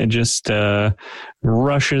gloom. It just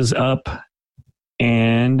rushes up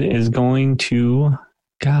and is going to...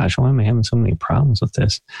 Gosh, why am I having so many problems with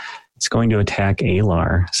this? It's going to attack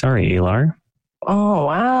Alar. Sorry, Alar. Oh,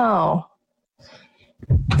 wow.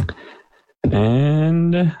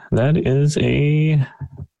 And that is a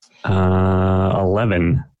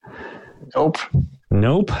 11.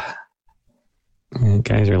 Nope. You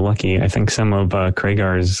guys are lucky. I think some of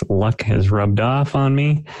Kragar's luck has rubbed off on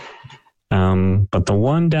me. But the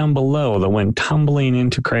one down below that went tumbling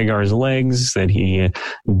into Kragar's legs that he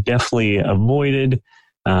deftly avoided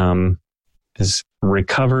is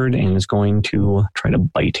recovered and is going to try to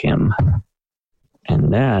bite him.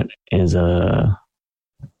 And that is a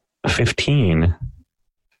 15.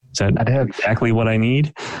 Is that exactly what I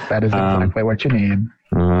need? That is exactly what you need.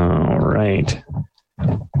 All right.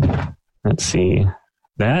 Let's see.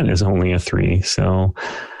 That is only a 3. So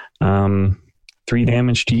 3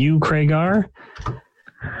 damage to you, Kragar.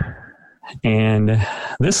 And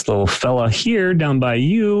this little fella here down by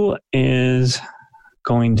you is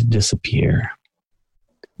going to disappear.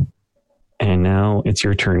 And now it's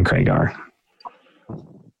your turn, Kragar.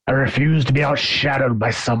 I refuse to be outshadowed by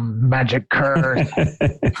some magic curse.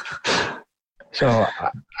 So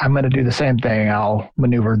I'm going to do the same thing. I'll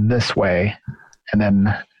maneuver this way and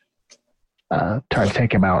then try to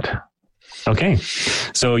take him out. Okay.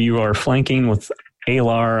 So you are flanking with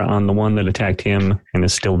Alar on the one that attacked him and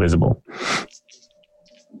is still visible.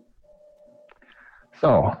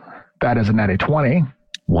 So that is a natty 20.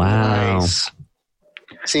 Wow. Nice.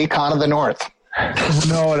 See, Con of the North.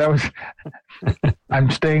 No, that was... I'm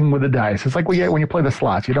staying with the dice. It's like when you play the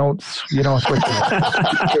slots. You don't switch it.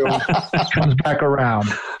 It comes back around.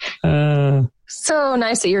 So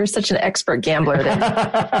nice that you're such an expert gambler then.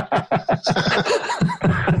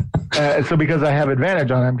 So because I have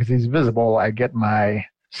advantage on him because he's visible, I get my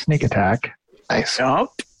sneak attack. Nice.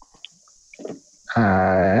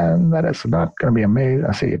 And that is not going to be amazing.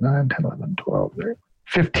 I see 9, 10, 11, 12, 13,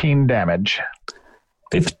 15 damage.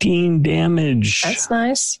 15 damage. That's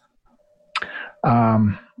nice.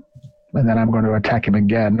 And then I'm going to attack him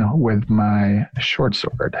again with my short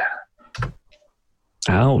sword.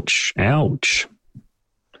 Ouch. Ouch.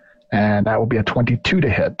 And that will be a 22 to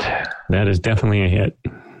hit. That is definitely a hit.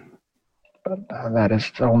 But that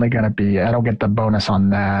is only going to be... I don't get the bonus on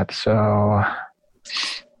that, so...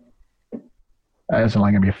 That is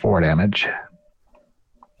only going to be 4 damage.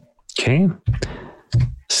 Okay.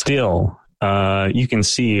 Still, you can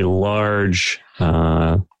see large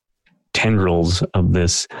tendrils of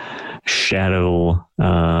this shadowy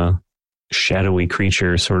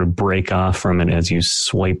creature sort of break off from it as you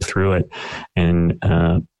swipe through it and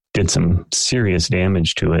did some serious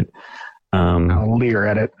damage to it. I'll leer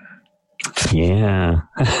at it. Yeah.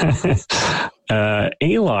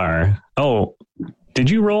 Alar. Oh, did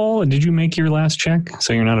you roll? Did you make your last check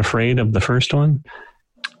so you're not afraid of the first one?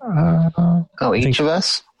 Each of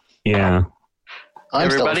us? Yeah. I'm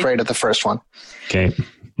Everybody? still afraid of the first one. Okay.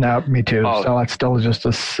 No, me too. Oh. So that's still just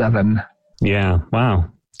a 7. Yeah.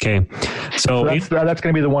 Wow. Okay. So that's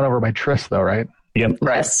going to be the one over by Triss, though, right? Yep.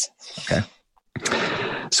 Yes. Okay.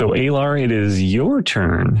 So Alar, it is your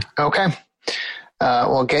turn. Okay.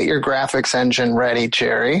 Well, get your graphics engine ready,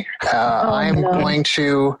 Jerry. I'm going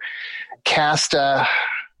to cast a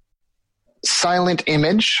silent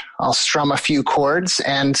image. I'll strum a few chords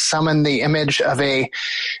and summon the image of a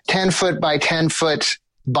 10-foot by 10-foot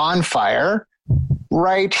bonfire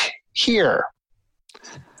right here.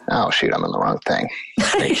 Oh, shoot, I'm in the wrong thing.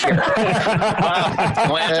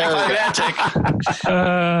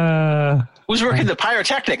 Who's working the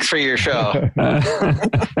pyrotechnics for your show?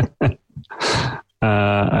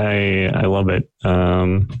 I love it.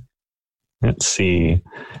 Let's see.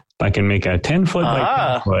 If I can make a 10-foot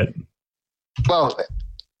by 10-foot. Well,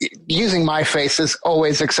 using my face is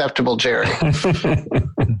always acceptable, Jerry.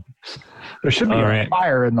 There should be a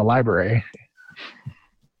fire in the library.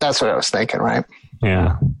 That's what I was thinking, right?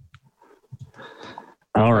 Yeah.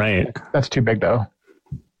 All right. That's too big, though.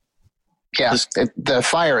 Yeah, the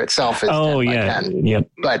fire itself is 10 by 10. Yep.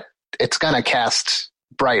 But it's going to cast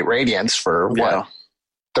bright radiance for,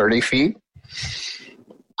 30 feet?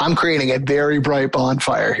 I'm creating a very bright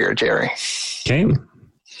bonfire here, Jerry. Okay.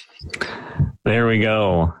 There we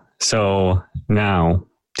go. So now,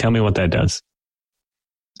 tell me what that does.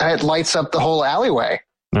 It lights up the whole alleyway.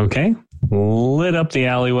 Okay. Lit up the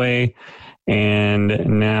alleyway.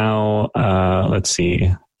 And now, let's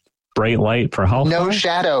see. Bright light for how far? No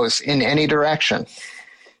shadows in any direction.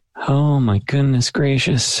 Oh, my goodness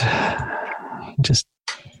gracious. That's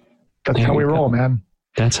how we roll, man.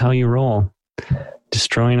 That's how you roll.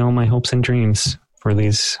 Destroying all my hopes and dreams for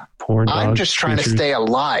these poor dogs. I'm just trying to stay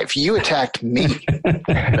alive. You attacked me.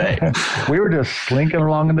 We were just slinking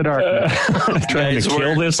along in the darkness. Trying to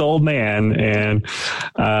kill this old man. And,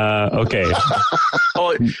 okay.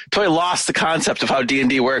 Oh, totally lost the concept of how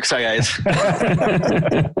D&D works. Hi, guys.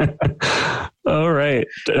 All right.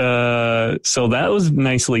 So that was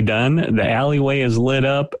nicely done. The alleyway is lit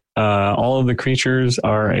up. All of the creatures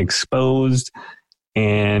are exposed.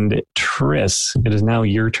 And Triss, it is now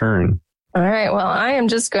your turn. All right. Well, I am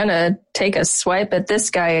just going to take a swipe at this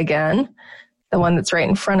guy again, the one that's right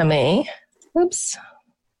in front of me. Oops.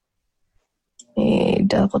 Let me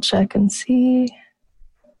double check and see.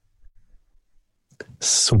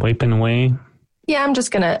 Swiping away. Yeah, I'm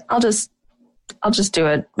just gonna. I'll just do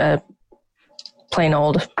a plain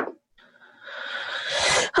old.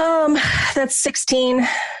 That's 16.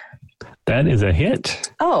 That is a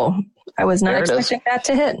hit. Oh, I was not expecting that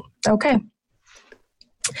to hit. Okay.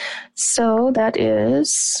 So that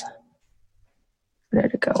is, where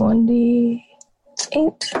did it go? 1d8.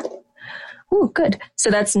 Ooh, good. So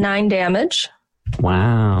that's 9 damage.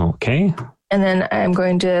 Wow. Okay. And then I'm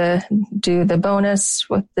going to do the bonus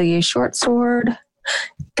with the short sword.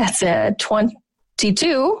 That's a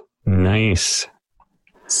 22. Nice.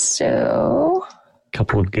 So. A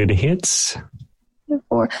couple of good hits.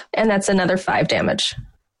 4. And that's another 5 damage.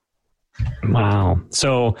 Wow.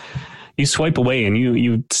 So you swipe away and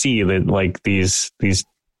you see that like these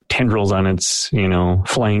tendrils on its,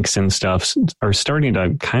 flanks and stuff are starting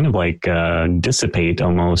to kind of like dissipate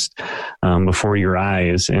almost before your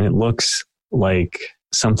eyes. And it looks like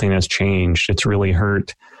something has changed. It's really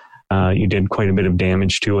hurt. You did quite a bit of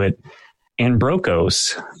damage to it. And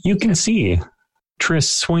Brokos, you can see Triss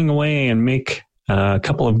swing away and make a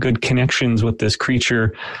couple of good connections with this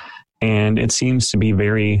creature. And it seems to be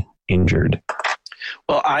very injured.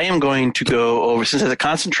 Well, I am going to go over, since it's a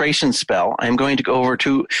concentration spell, I am going to go over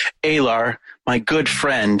to Alar, my good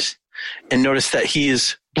friend, and notice that he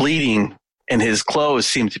is bleeding and his clothes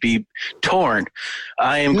seem to be torn.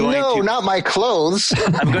 I am going No, not my clothes.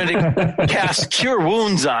 I'm going to cast Cure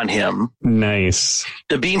Wounds on him. Nice.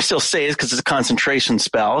 The beam still stays because it's a concentration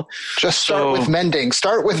spell. Just start with mending.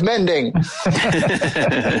 Start with mending.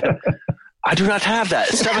 I do not have that.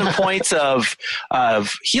 7 points of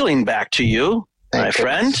healing back to you, my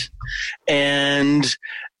friend. And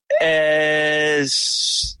and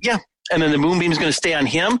then the moonbeam is going to stay on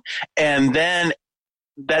him, and then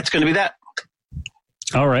that's going to be that.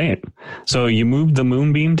 All right. So you moved the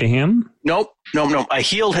moonbeam to him? Nope. I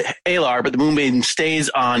healed Alar, but the moonbeam stays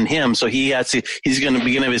on him. So he has to. He's going to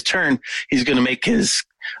begin of his turn. He's going to make his.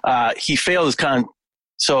 He failed his con.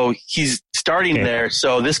 So he's starting there.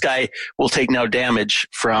 So this guy will take now damage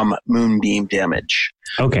from moonbeam damage.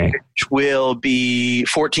 Okay. Which will be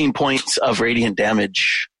 14 points of radiant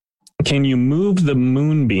damage. Can you move the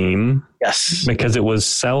moonbeam? Yes. Because it was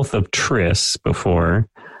south of Triss before.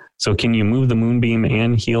 So can you move the moonbeam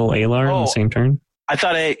and heal Alar in the same turn? I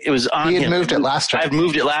thought it was on him. He had moved it last time. I've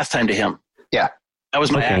moved it last time to him. Yeah. That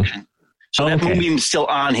was my action. So that moonbeam is still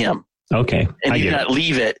on him. Okay. And he cannot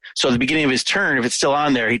leave it. So at the beginning of his turn, if it's still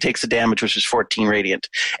on there, he takes the damage, which is 14 radiant.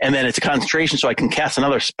 And then it's a concentration, so I can cast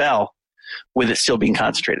another spell with it still being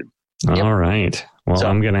concentrated. All right. Well,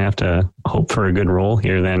 I'm going to have to hope for a good roll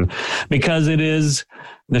here then, because it is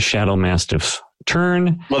the Shadow Mastiff's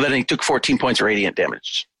turn. Well, then he took 14 points of radiant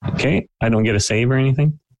damage. Okay. I don't get a save or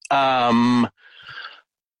anything? I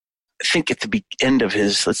think at the end of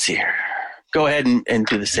his, let's see here. Go ahead and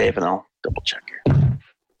do the save, and I'll double check here.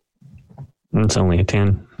 It's only a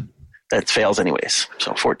 10. That fails anyways.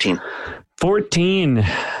 So 14. 14.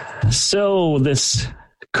 So this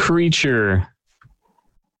creature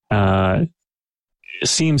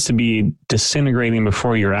seems to be disintegrating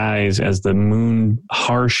before your eyes as the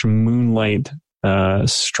harsh moonlight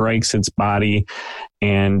strikes its body,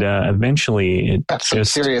 and eventually that's some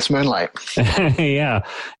serious moonlight. Yeah,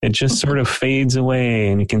 it just sort of fades away,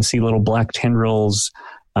 and you can see little black tendrils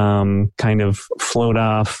kind of float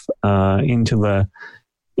off into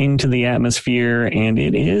the atmosphere, and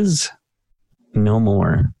it is no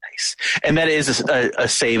more. Nice. And that is a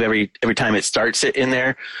save every time it starts it in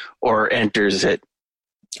there or enters it.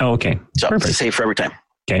 Oh, okay. So Perfect. it's a save for every time.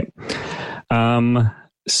 Okay.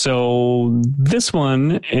 So this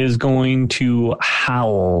one is going to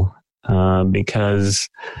howl because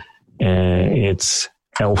its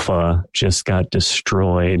alpha just got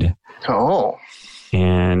destroyed. Oh.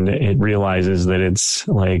 And it realizes that it's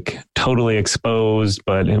like totally exposed,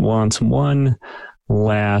 but it wants one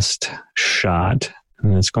last shot.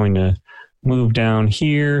 And it's going to move down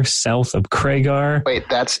here south of Kragar. Wait,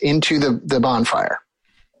 that's into the bonfire.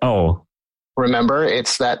 Oh. Remember,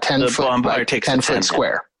 it's that 10-foot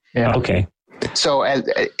square. Yeah. Okay. So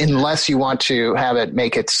unless you want to have it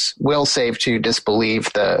make its will save to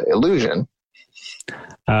disbelieve the illusion.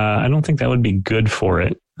 I don't think that would be good for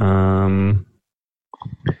it.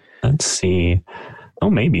 Let's see. Oh,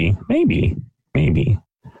 maybe.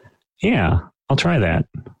 Yeah, I'll try that.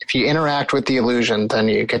 If you interact with the illusion, then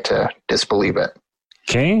you get to disbelieve it.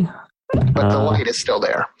 Okay. But the light is still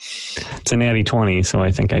there. It's a natty 20, so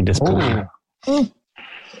I think I disbelieve.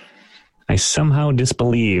 I somehow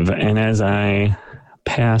disbelieve, and as I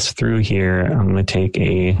pass through here, I'm going to take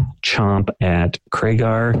a chomp at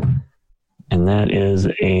Kragar, and that is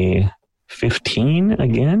a 15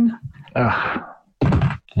 again.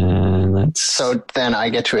 And that's... So then I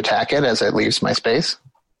get to attack it as it leaves my space?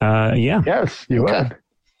 Yeah. Yes, you would.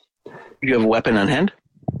 You have a weapon on hand?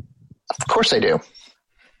 Of course I do.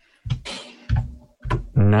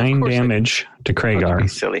 9 damage to Kragar.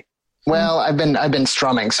 Silly. Well, I've been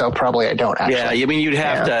strumming, so probably I don't actually. Yeah, I mean, you'd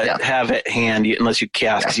have to have it hand unless you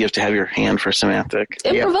cast, because you have to have your hand for semantic.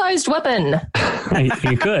 Improvised weapon.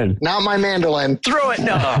 You could. Not my mandolin. Throw it.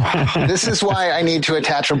 No. This is why I need to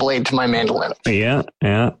attach a blade to my mandolin. Yeah.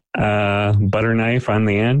 Butter knife on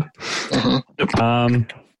the end. Mm-hmm.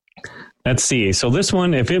 Let's see. So this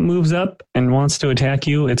one, if it moves up and wants to attack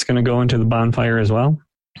you, it's going to go into the bonfire as well?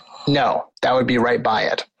 No, that would be right by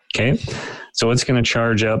it. Okay. So it's going to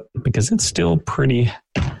charge up because it's still pretty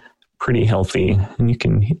healthy, and you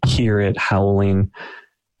can hear it howling.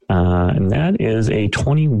 And that is a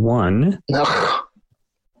 21. Ugh.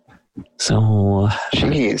 So,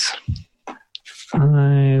 jeez.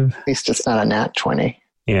 5. At least it's not a nat 20.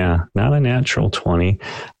 Yeah, not a natural 20.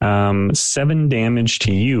 7 damage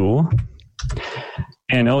to you.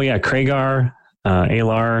 And Kragar,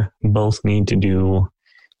 Alar both need to do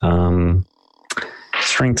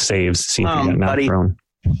strength saves to see if you got knocked prone.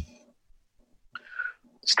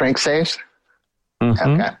 Strength saves?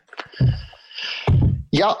 Mm-hmm. Okay.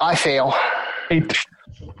 Yeah, I fail. 8.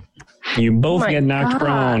 You both get knocked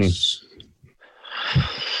prone.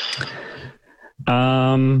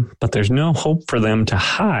 But there's no hope for them to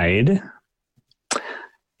hide.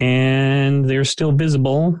 And they're still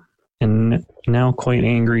visible and now quite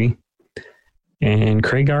angry. And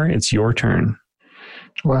Kragar, it's your turn.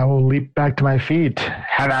 Well, I will leap back to my feet.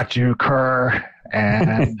 Have at you, Kerr.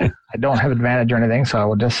 And I don't have advantage or anything, so I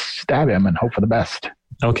will just stab him and hope for the best.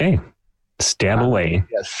 Okay. Stab away.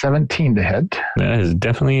 Yes, 17 to hit. That is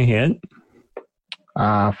definitely a hit.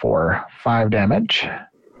 For 5 damage.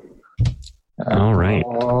 All right.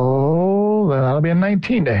 Oh, that'll be a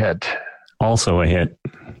 19 to hit. Also a hit.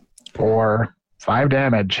 For 5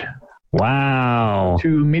 damage. Wow.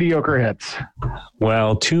 2 mediocre hits.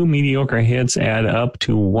 Well, 2 mediocre hits add up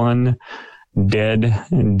to 1 dead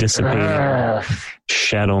and dissipated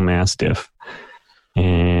Shadow Mastiff.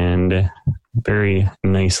 And very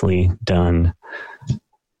nicely done.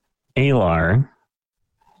 Alar,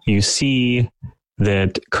 you see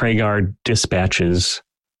that Kragar dispatches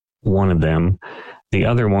one of them. The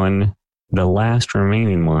other one, the last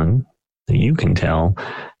remaining one that you can tell,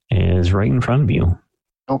 is right in front of you.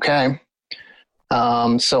 Okay.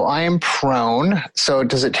 So I am prone. So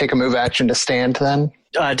does it take a move action to stand then?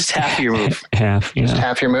 Just half your move. Half, yeah. Just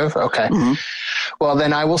half your move? Okay. Mm-hmm. Well,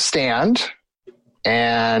 then I will stand,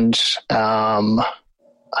 and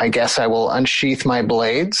I guess I will unsheath my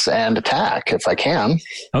blades and attack if I can.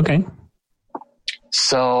 Okay.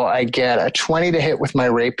 So I get a 20 to hit with my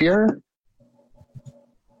rapier,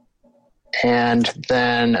 and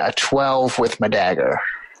then a 12 with my dagger.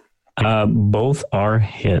 Both are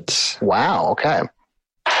hits. Wow. Okay.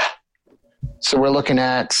 So we're looking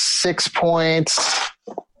at 6 points,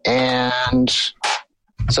 and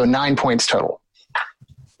so 9 points total.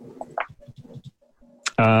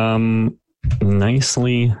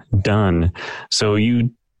 Nicely done. So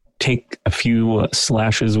you take a few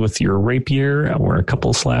slashes with your rapier, or a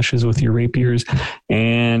couple slashes with your rapiers,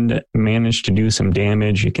 and manage to do some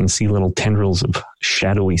damage. You can see little tendrils of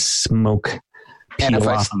shadowy smoke And peel if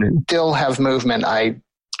I off of it. still have movement, I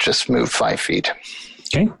just move 5 feet.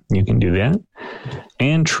 Okay, you can do that.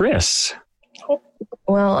 And Triss.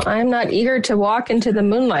 Well, I'm not eager to walk into the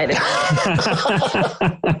moonlight.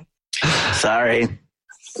 Sorry.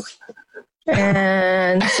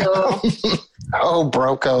 And so Oh,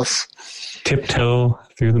 Brokos. Tiptoe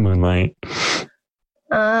through the moonlight.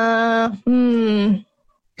 Come on,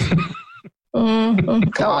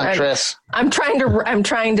 Triss. I'm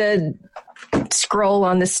trying to scroll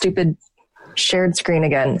on this stupid shared screen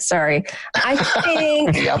again. Sorry. I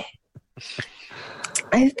think Yep.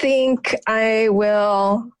 I think I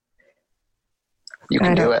will. You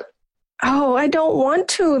can do it. Oh, I don't want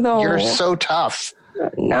to though. You're so tough.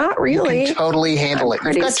 Not really. You can totally handle it.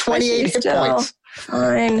 You've got 28 hit points.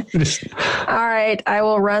 Fine. All right, I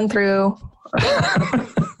will run through.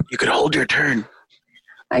 You could hold your turn.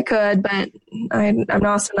 I could, but I'm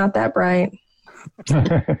also not that bright.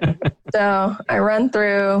 So I run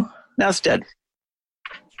through. Now it's dead.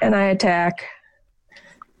 And I attack.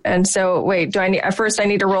 And so, wait, I need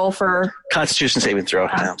to roll for Constitution saving throw.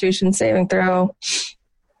 Constitution saving throw.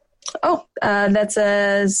 Oh, that's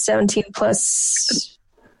a 17 plus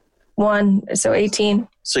 1, so 18.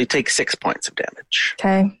 So you take 6 points of damage.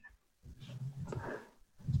 Okay.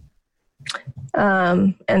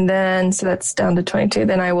 And then, so that's down to 22.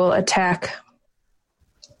 Then I will attack.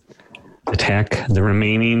 Attack the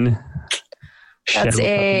remaining. That's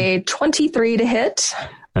a 23 to hit.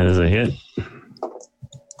 That is a hit.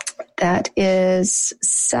 That is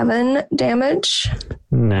 7 damage.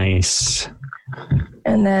 Nice.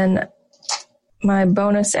 And then my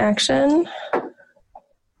bonus action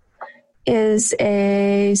is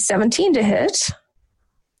a 17 to hit.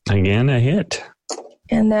 Again, a hit.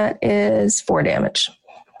 And that is 4 damage.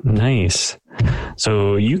 Nice.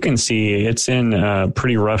 So you can see it's in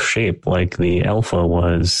pretty rough shape, like the Alpha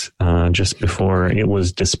was just before it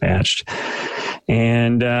was dispatched.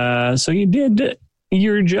 And so you did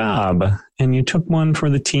your job, and you took one for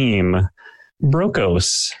the team.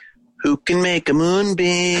 Brokos. Who can make a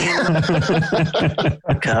moonbeam?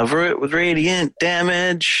 Cover it with radiant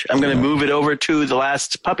damage. I'm going to move it over to the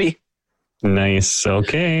last puppy. Nice.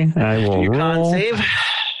 Okay. I will Your con roll. save.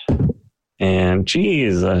 And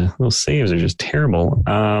geez, those saves are just terrible.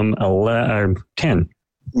 10.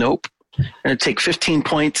 Nope. I'm going to take 15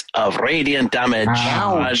 points of radiant damage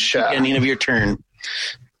Ouch. at the beginning of your turn.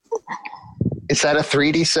 Is that a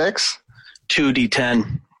 3d6?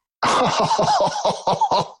 2d10.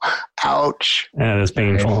 Ouch. That is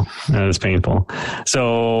painful. That is painful.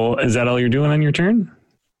 So is that all you're doing on your turn?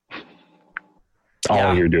 Yeah.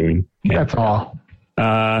 All you're doing. Yeah. That's all.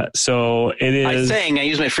 So it is I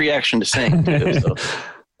use my free action to sing. Too, so.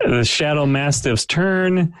 the Shadow Mastiff's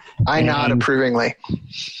turn. I nod approvingly.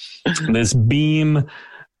 This beam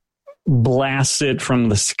blasts it from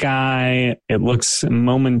the sky. It looks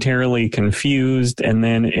momentarily confused, and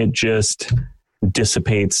then it just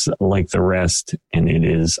dissipates like the rest, and it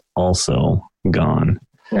is also gone.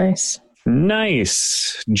 Nice.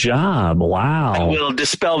 Nice job. Wow. I will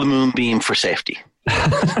dispel the moonbeam for safety. Yeah.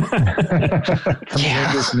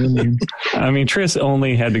 I mean, Triss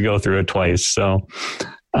only had to go through it twice, so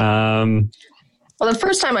Well, the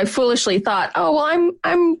first time I foolishly thought, oh, well,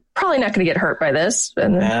 I'm probably not going to get hurt by this.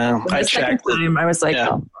 And then I the second checked. time I was like, Yeah.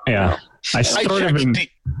 oh, yeah. I I sort of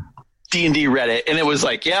checked D&D Reddit, and it was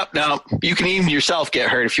like, yep, no, you can even yourself get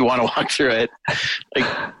hurt if you want to walk through it. Like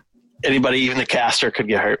anybody, even the caster, could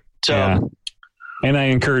get hurt. So, yeah. And I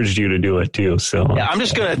encouraged you to do it too. So yeah, I'm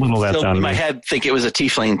just going to that's still on in my me. head think it was a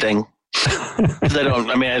tiefling thing. 'Cause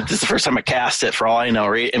this is the first time I cast it for all I know.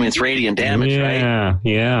 I mean, it's radiant damage, right? Yeah,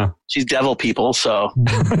 yeah. She's devil people, so.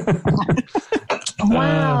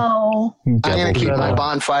 wow. I'm going Devil to keep my people.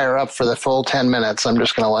 bonfire up for the full 10 minutes. I'm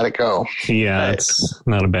just going to let it go. Yeah, it's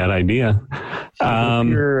not a bad idea.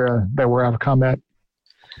 That we're out of combat.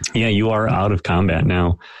 Yeah, you are out of combat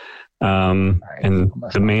now. And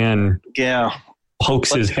the man Yeah.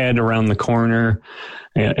 pokes his head around the corner,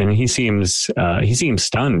 and he seems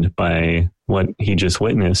stunned by what he just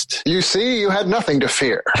witnessed. You see, you had nothing to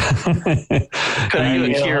fear. Could I do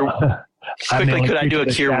a cure? Quickly, could I do a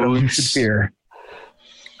cure wounds? Fear.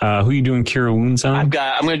 Who are you doing cure wounds on? I'm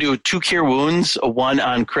going to do 2 cure wounds, one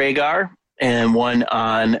on Kragar and one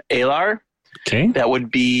on Alar. Okay. That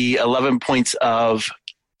would be 11 points of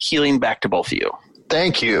healing back to both of you.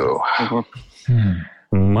 Thank you.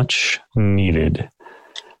 Much needed.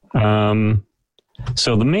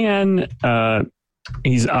 So the man,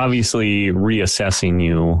 he's obviously reassessing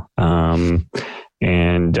you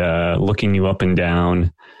and looking you up and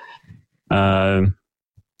down. That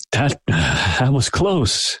was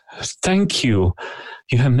close. Thank you.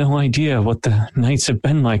 You have no idea what the nights have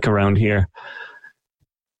been like around here.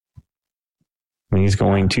 And he's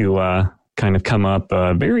going to kind of come up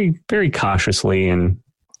very, very cautiously and,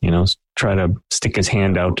 try to stick his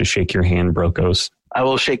hand out to shake your hand, Brokos. I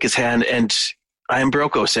will shake his hand, and I am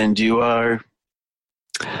Brokos, and you are?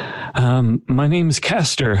 My name's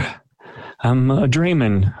Castor. I'm a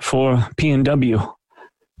drayman for PNW.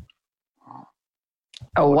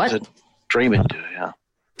 A what? What does a drayman do?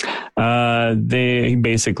 Yeah. He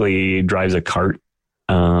basically drives a cart,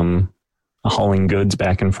 hauling goods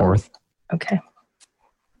back and forth. Okay.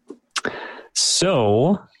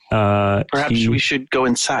 So, perhaps we should go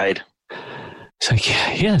inside. It's like,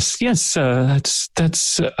 yes,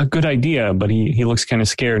 that's a good idea. But he looks kind of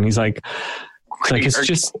scared, and he's like,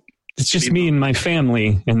 it's just me and my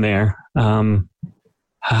family in there. But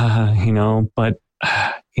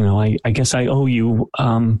I guess I owe you.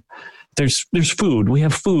 There's food. We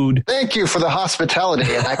have food. Thank you for the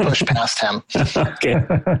hospitality. And I push past him. Okay.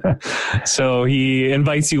 So he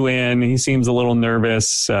invites you in. He seems a little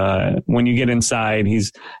nervous. When you get inside,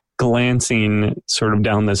 he's glancing sort of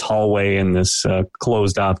down this hallway and this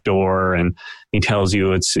closed off door. And he tells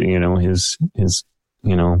you it's, his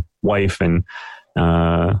wife and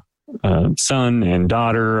son and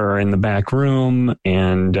daughter are in the back room.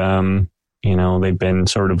 And, they've been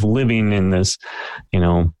sort of living in this,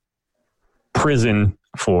 prison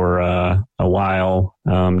for a while,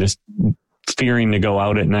 just fearing to go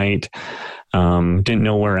out at night, didn't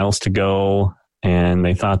know where else to go. And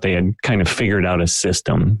they thought they had kind of figured out a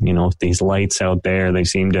system, these lights out there, they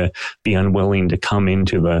seem to be unwilling to come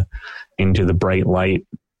into the bright light.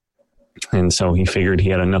 And so he figured he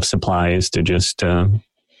had enough supplies to just do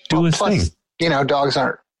his thing. Dogs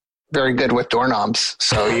aren't very good with doorknobs,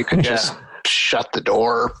 so you could just shut the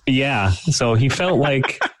door. Yeah. So he felt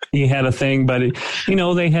like he had a thing, but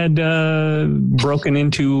they had broken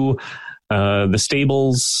into the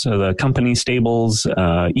stables, the company stables,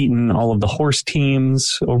 eaten all of the horse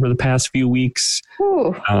teams over the past few weeks.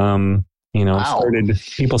 Ooh.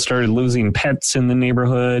 People started losing pets in the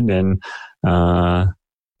neighborhood, and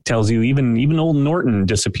tells you even old Norton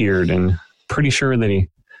disappeared, and pretty sure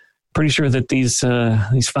that these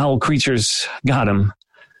foul creatures got him.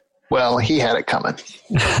 Well, he had it coming.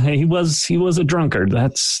 He was a drunkard.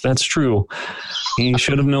 That's true. He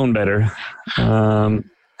should have known better.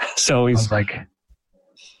 So he's sounds like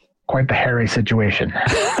quite the hairy situation.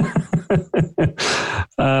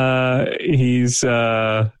 He's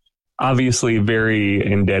obviously very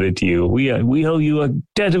indebted to you. We owe you a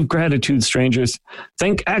debt of gratitude, strangers.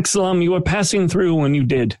 Thank Axelum you were passing through when you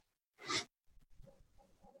did.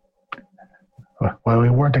 Well, we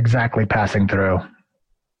weren't exactly passing through.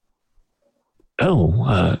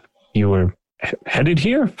 Oh, you were headed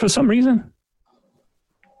here for some reason?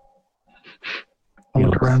 I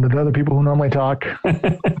look around at other people who normally talk.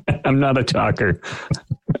 I'm not a talker.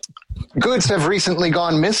 Goods have recently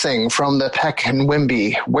gone missing from the Peck and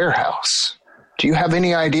Wimby warehouse. Do you have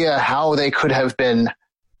any idea how they could have been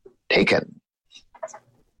taken?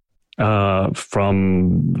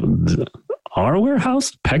 From our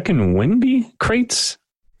warehouse? Peck and Wimby crates?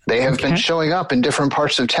 They have been showing up in different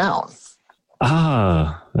parts of town.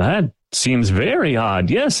 Ah, that seems very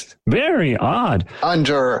odd. Yes, very odd.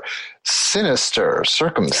 Under sinister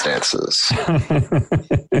circumstances.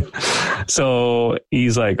 So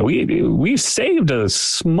he's like, we saved a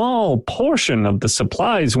small portion of the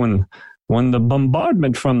supplies when the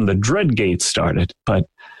bombardment from the Dreadgate started. But,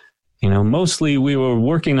 mostly we were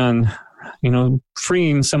working on,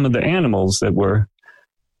 freeing some of the animals that were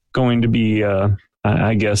going to be,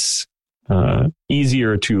 I guess,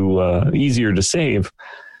 easier to save.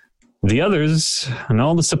 The others and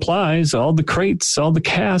all the supplies, all the crates, all the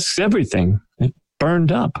casks, everything, it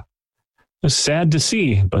burned up. It was sad to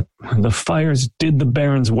see, but the fires did the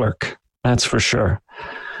Baron's work. That's for sure.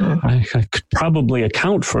 I could probably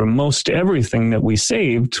account for most everything that we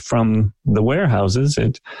saved from the warehouses.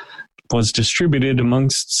 It was distributed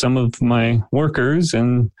amongst some of my workers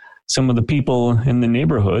and some of the people in the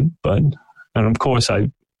neighborhood, and of course I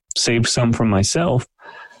saved some for myself.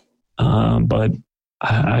 But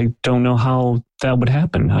I don't know how that would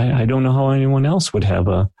happen. I don't know how anyone else would have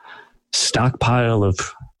a stockpile of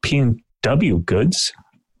P&W goods.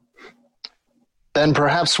 Then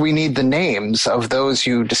perhaps we need the names of those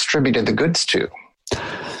you distributed the goods to.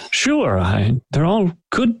 Sure, they're all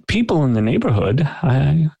good people in the neighborhood.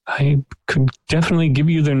 I could definitely give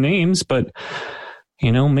you their names, but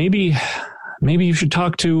maybe you should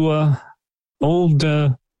talk to old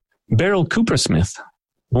Beryl Coopersmith,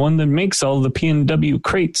 the one that makes all the P&W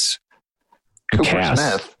crates.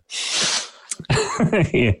 Coopersmith.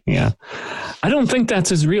 Yeah, I don't think that's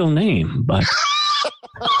his real name, but.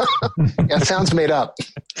 Yeah, it sounds made up.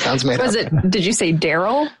 Did you say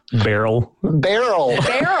Daryl? Beryl.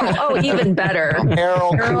 Oh, even better.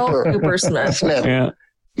 Beryl Coopersmith. Yeah.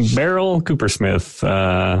 Beryl Coopersmith.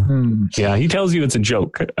 Yeah, he tells you it's a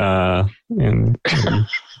joke. And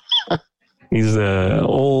he's an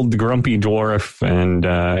old grumpy dwarf, and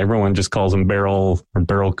everyone just calls him Beryl or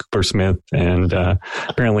Beryl Coopersmith, and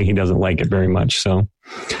apparently he doesn't like it very much. So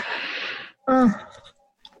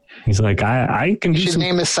he's like, I can do You should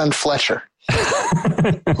name his son Fletcher.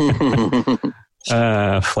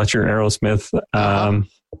 Fletcher Aerosmith.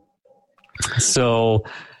 So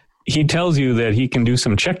he tells you that he can do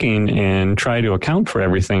some checking and try to account for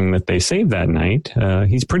everything that they saved that night.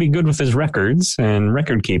 He's pretty good with his records and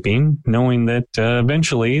record keeping, knowing that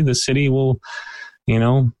eventually the city will,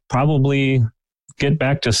 probably get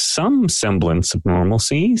back to some semblance of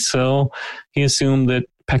normalcy. So he assumed that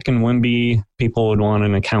Peck and Wimby people would want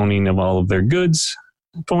an accounting of all of their goods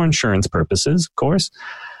for insurance purposes, of course.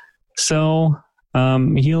 So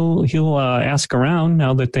he'll ask around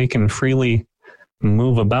now that they can freely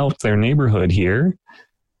move about their neighborhood here.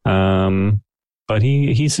 But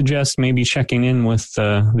he suggests maybe checking in with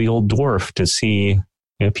the old dwarf to see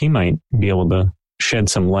if he might be able to shed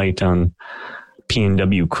some light on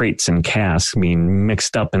P&W crates and casks being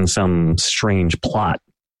mixed up in some strange plot.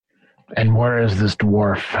 And where is this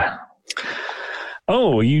dwarf?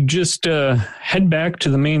 Oh, you just head back to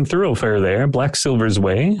the main thoroughfare there, Black Silver's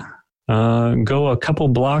Way. Go a couple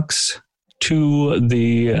blocks to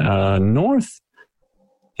the north,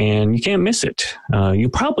 and you can't miss it. You'll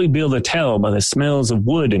probably be able to tell by the smells of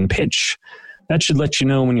wood and pitch. That should let you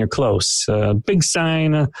know when you're close. Big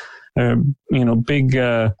sign, big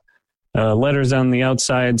letters on the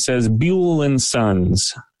outside says Buell and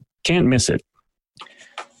Sons. Can't miss it.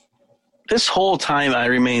 This whole time I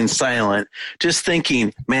remained silent, just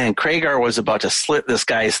thinking, man, Kragar was about to slit this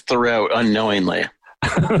guy's throat unknowingly.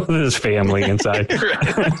 His family inside.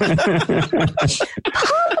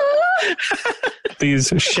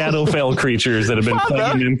 These Shadowfell creatures that have been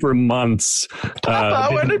plaguing him for months.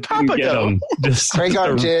 Papa, where did Papa go?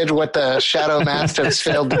 Kragar did what the Shadow Mastiffs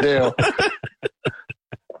failed to do.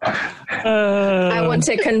 I want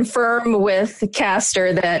to confirm with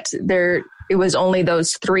Castor that it was only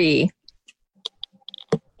those three.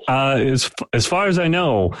 As far as I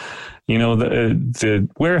know, the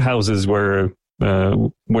warehouses where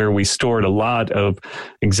we stored a lot of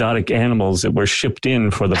exotic animals that were shipped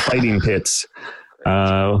in for the fighting pits.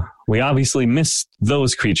 We obviously missed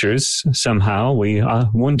those creatures somehow. We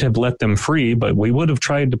wouldn't have let them free, but we would have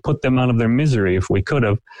tried to put them out of their misery if we could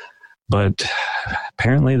have. But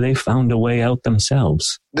apparently they found a way out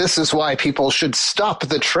themselves. This is why people should stop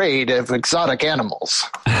the trade of exotic animals.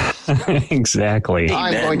 Exactly.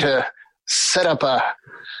 I'm going to set up a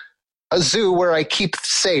zoo where I keep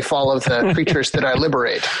safe all of the creatures that I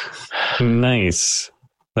liberate. Nice.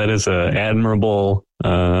 That is an admirable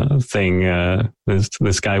thing.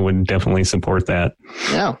 This guy would definitely support that.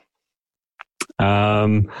 Yeah.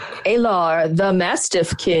 Alar, the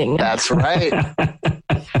Mastiff King. That's right.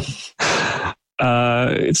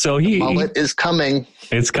 So Mullet is coming.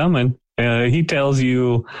 It's coming. He tells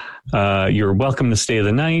you you're welcome to stay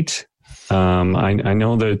the night. I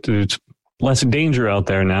know that there's less danger out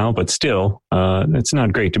there now, but still, it's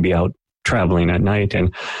not great to be out traveling at night.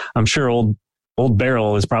 And I'm sure old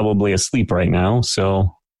Beryl is probably asleep right now.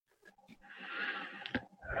 So,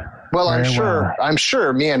 well, I'm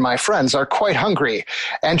sure me and my friends are quite hungry,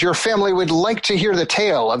 and your family would like to hear the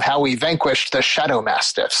tale of how we vanquished the Shadow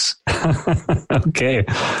Mastiffs. Okay,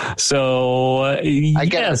 so I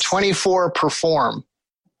get a 24 perform.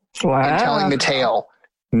 Wow. In telling the tale.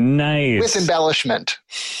 Nice. With embellishment.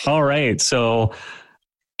 All right. So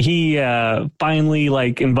he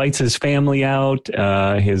finally invites his family out.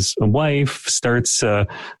 His wife starts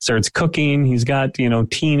cooking. He's got,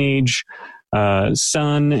 teenage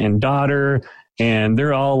son and daughter, and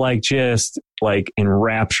they're all just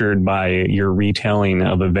enraptured by your retelling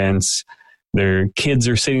of events. Their kids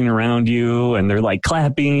are sitting around you and they're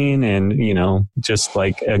clapping, and just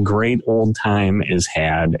a great old time is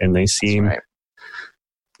had, and they seem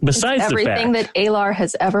Besides everything that Alar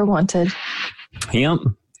has ever wanted. Yep.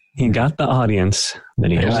 He got the audience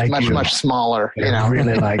that he has. Like much smaller. I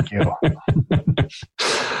really like you.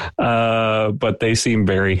 But they seem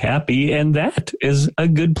very happy, and that is a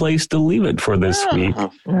good place to leave it for this week.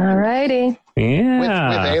 All righty. Yeah.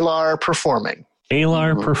 With Alar performing.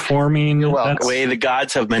 Alar performing. You're welcome. The way the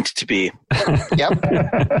gods have meant it to be.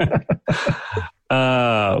 Yep.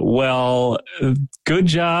 Well, good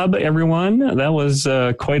job, everyone. That was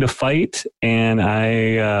quite a fight. And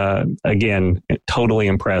I, again, totally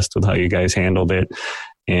impressed with how you guys handled it.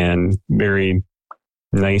 And very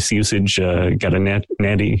nice usage. Got a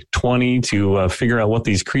natty 20 to figure out what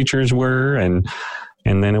these creatures were. And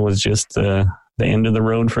then it was just the end of the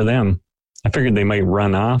road for them. I figured they might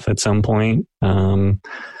run off at some point.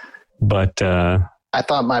 But I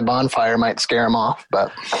thought my bonfire might scare him off,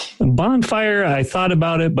 but bonfire, I thought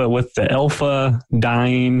about it, but with the alpha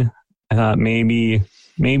dying, I thought maybe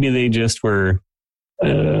they just were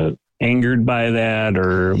angered by that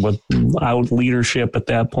or without leadership at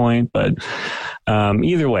that point. But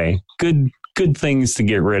either way, good things to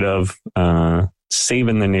get rid of,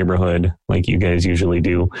 saving the neighborhood like you guys usually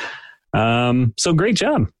do. So great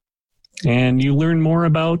job. And you learn more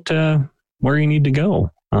about where you need to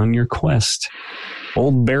go on your quest.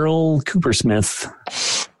 Old Beryl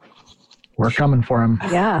Coopersmith. We're coming for him.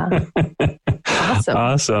 Yeah.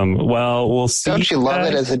 Awesome. Well, we'll see. Don't you love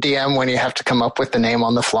it as a DM when you have to come up with the name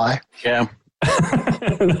on the fly? Yeah.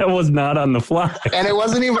 That was not on the fly. And it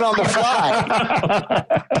wasn't even on the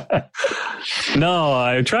fly. No,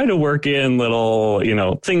 I try to work in little,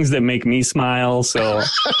 things that make me smile. So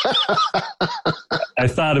I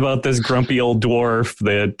thought about this grumpy old dwarf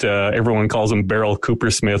that everyone calls him Beryl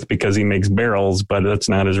Coopersmith because he makes barrels, but that's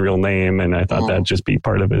not his real name. And I thought that'd just be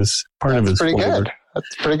part of his That's pretty flavor. good.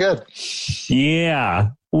 That's pretty good.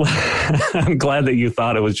 Yeah. I'm glad that you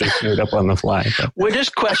thought it was just made up on the fly. But. Well,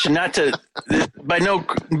 just question, not to by no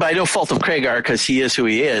fault of Kragar, because he is who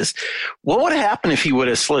he is. What would have happened if he would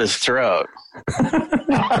have slit his throat?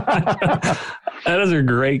 That is a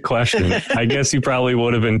great question. I guess he probably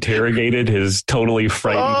would have interrogated his totally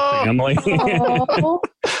frightened family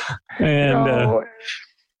and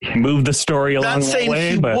moved the story along Not saying the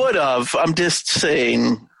way. he But would have. I'm just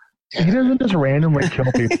saying. He doesn't just randomly kill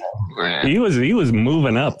people. he was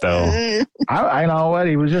moving up though. I know what.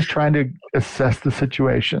 He was just trying to assess the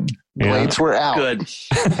situation. Blades were out. Good.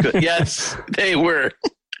 Yes, they were.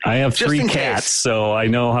 I have Just 3 in cats, case. so I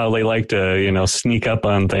know how they like to, sneak up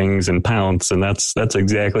on things and pounce, and that's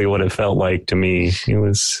exactly what it felt like to me. It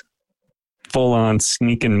was full on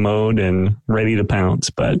sneaking mode and ready to pounce,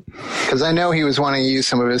 but Because I know he was wanting to use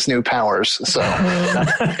some of his new powers. So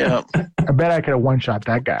Yeah. I bet I could have one-shot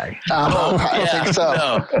that guy. I don't think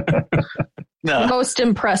so. No. Most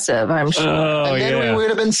impressive, I'm sure. oh And then yeah, we would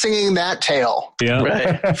have been singing that tale. yeah,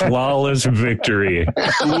 Right. flawless victory.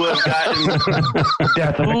 Who would have gotten?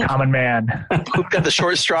 Death of the common man. Who got the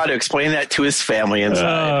short straw to explain that to his family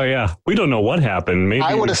inside? Oh yeah, we don't know what happened. Maybe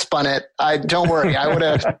I would have spun it. Don't worry. I would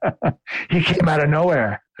have. He came out of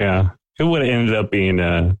nowhere. Yeah, it would have ended up being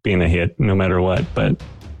a hit no matter what. But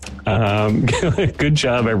good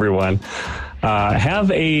job, everyone.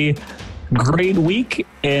 Have a great week,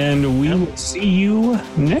 and we will see you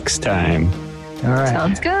next time. All right.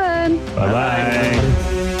 Sounds good. Bye-bye.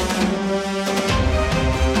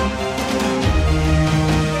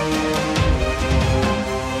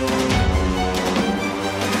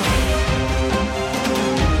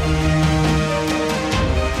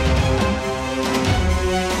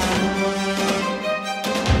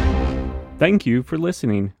 Thank you for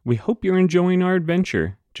listening. We hope you're enjoying our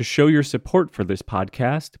adventure. To show your support for this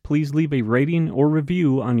podcast, please leave a rating or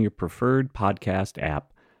review on your preferred podcast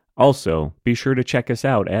app. Also, be sure to check us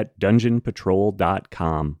out at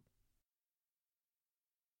dungeonpatrol.com.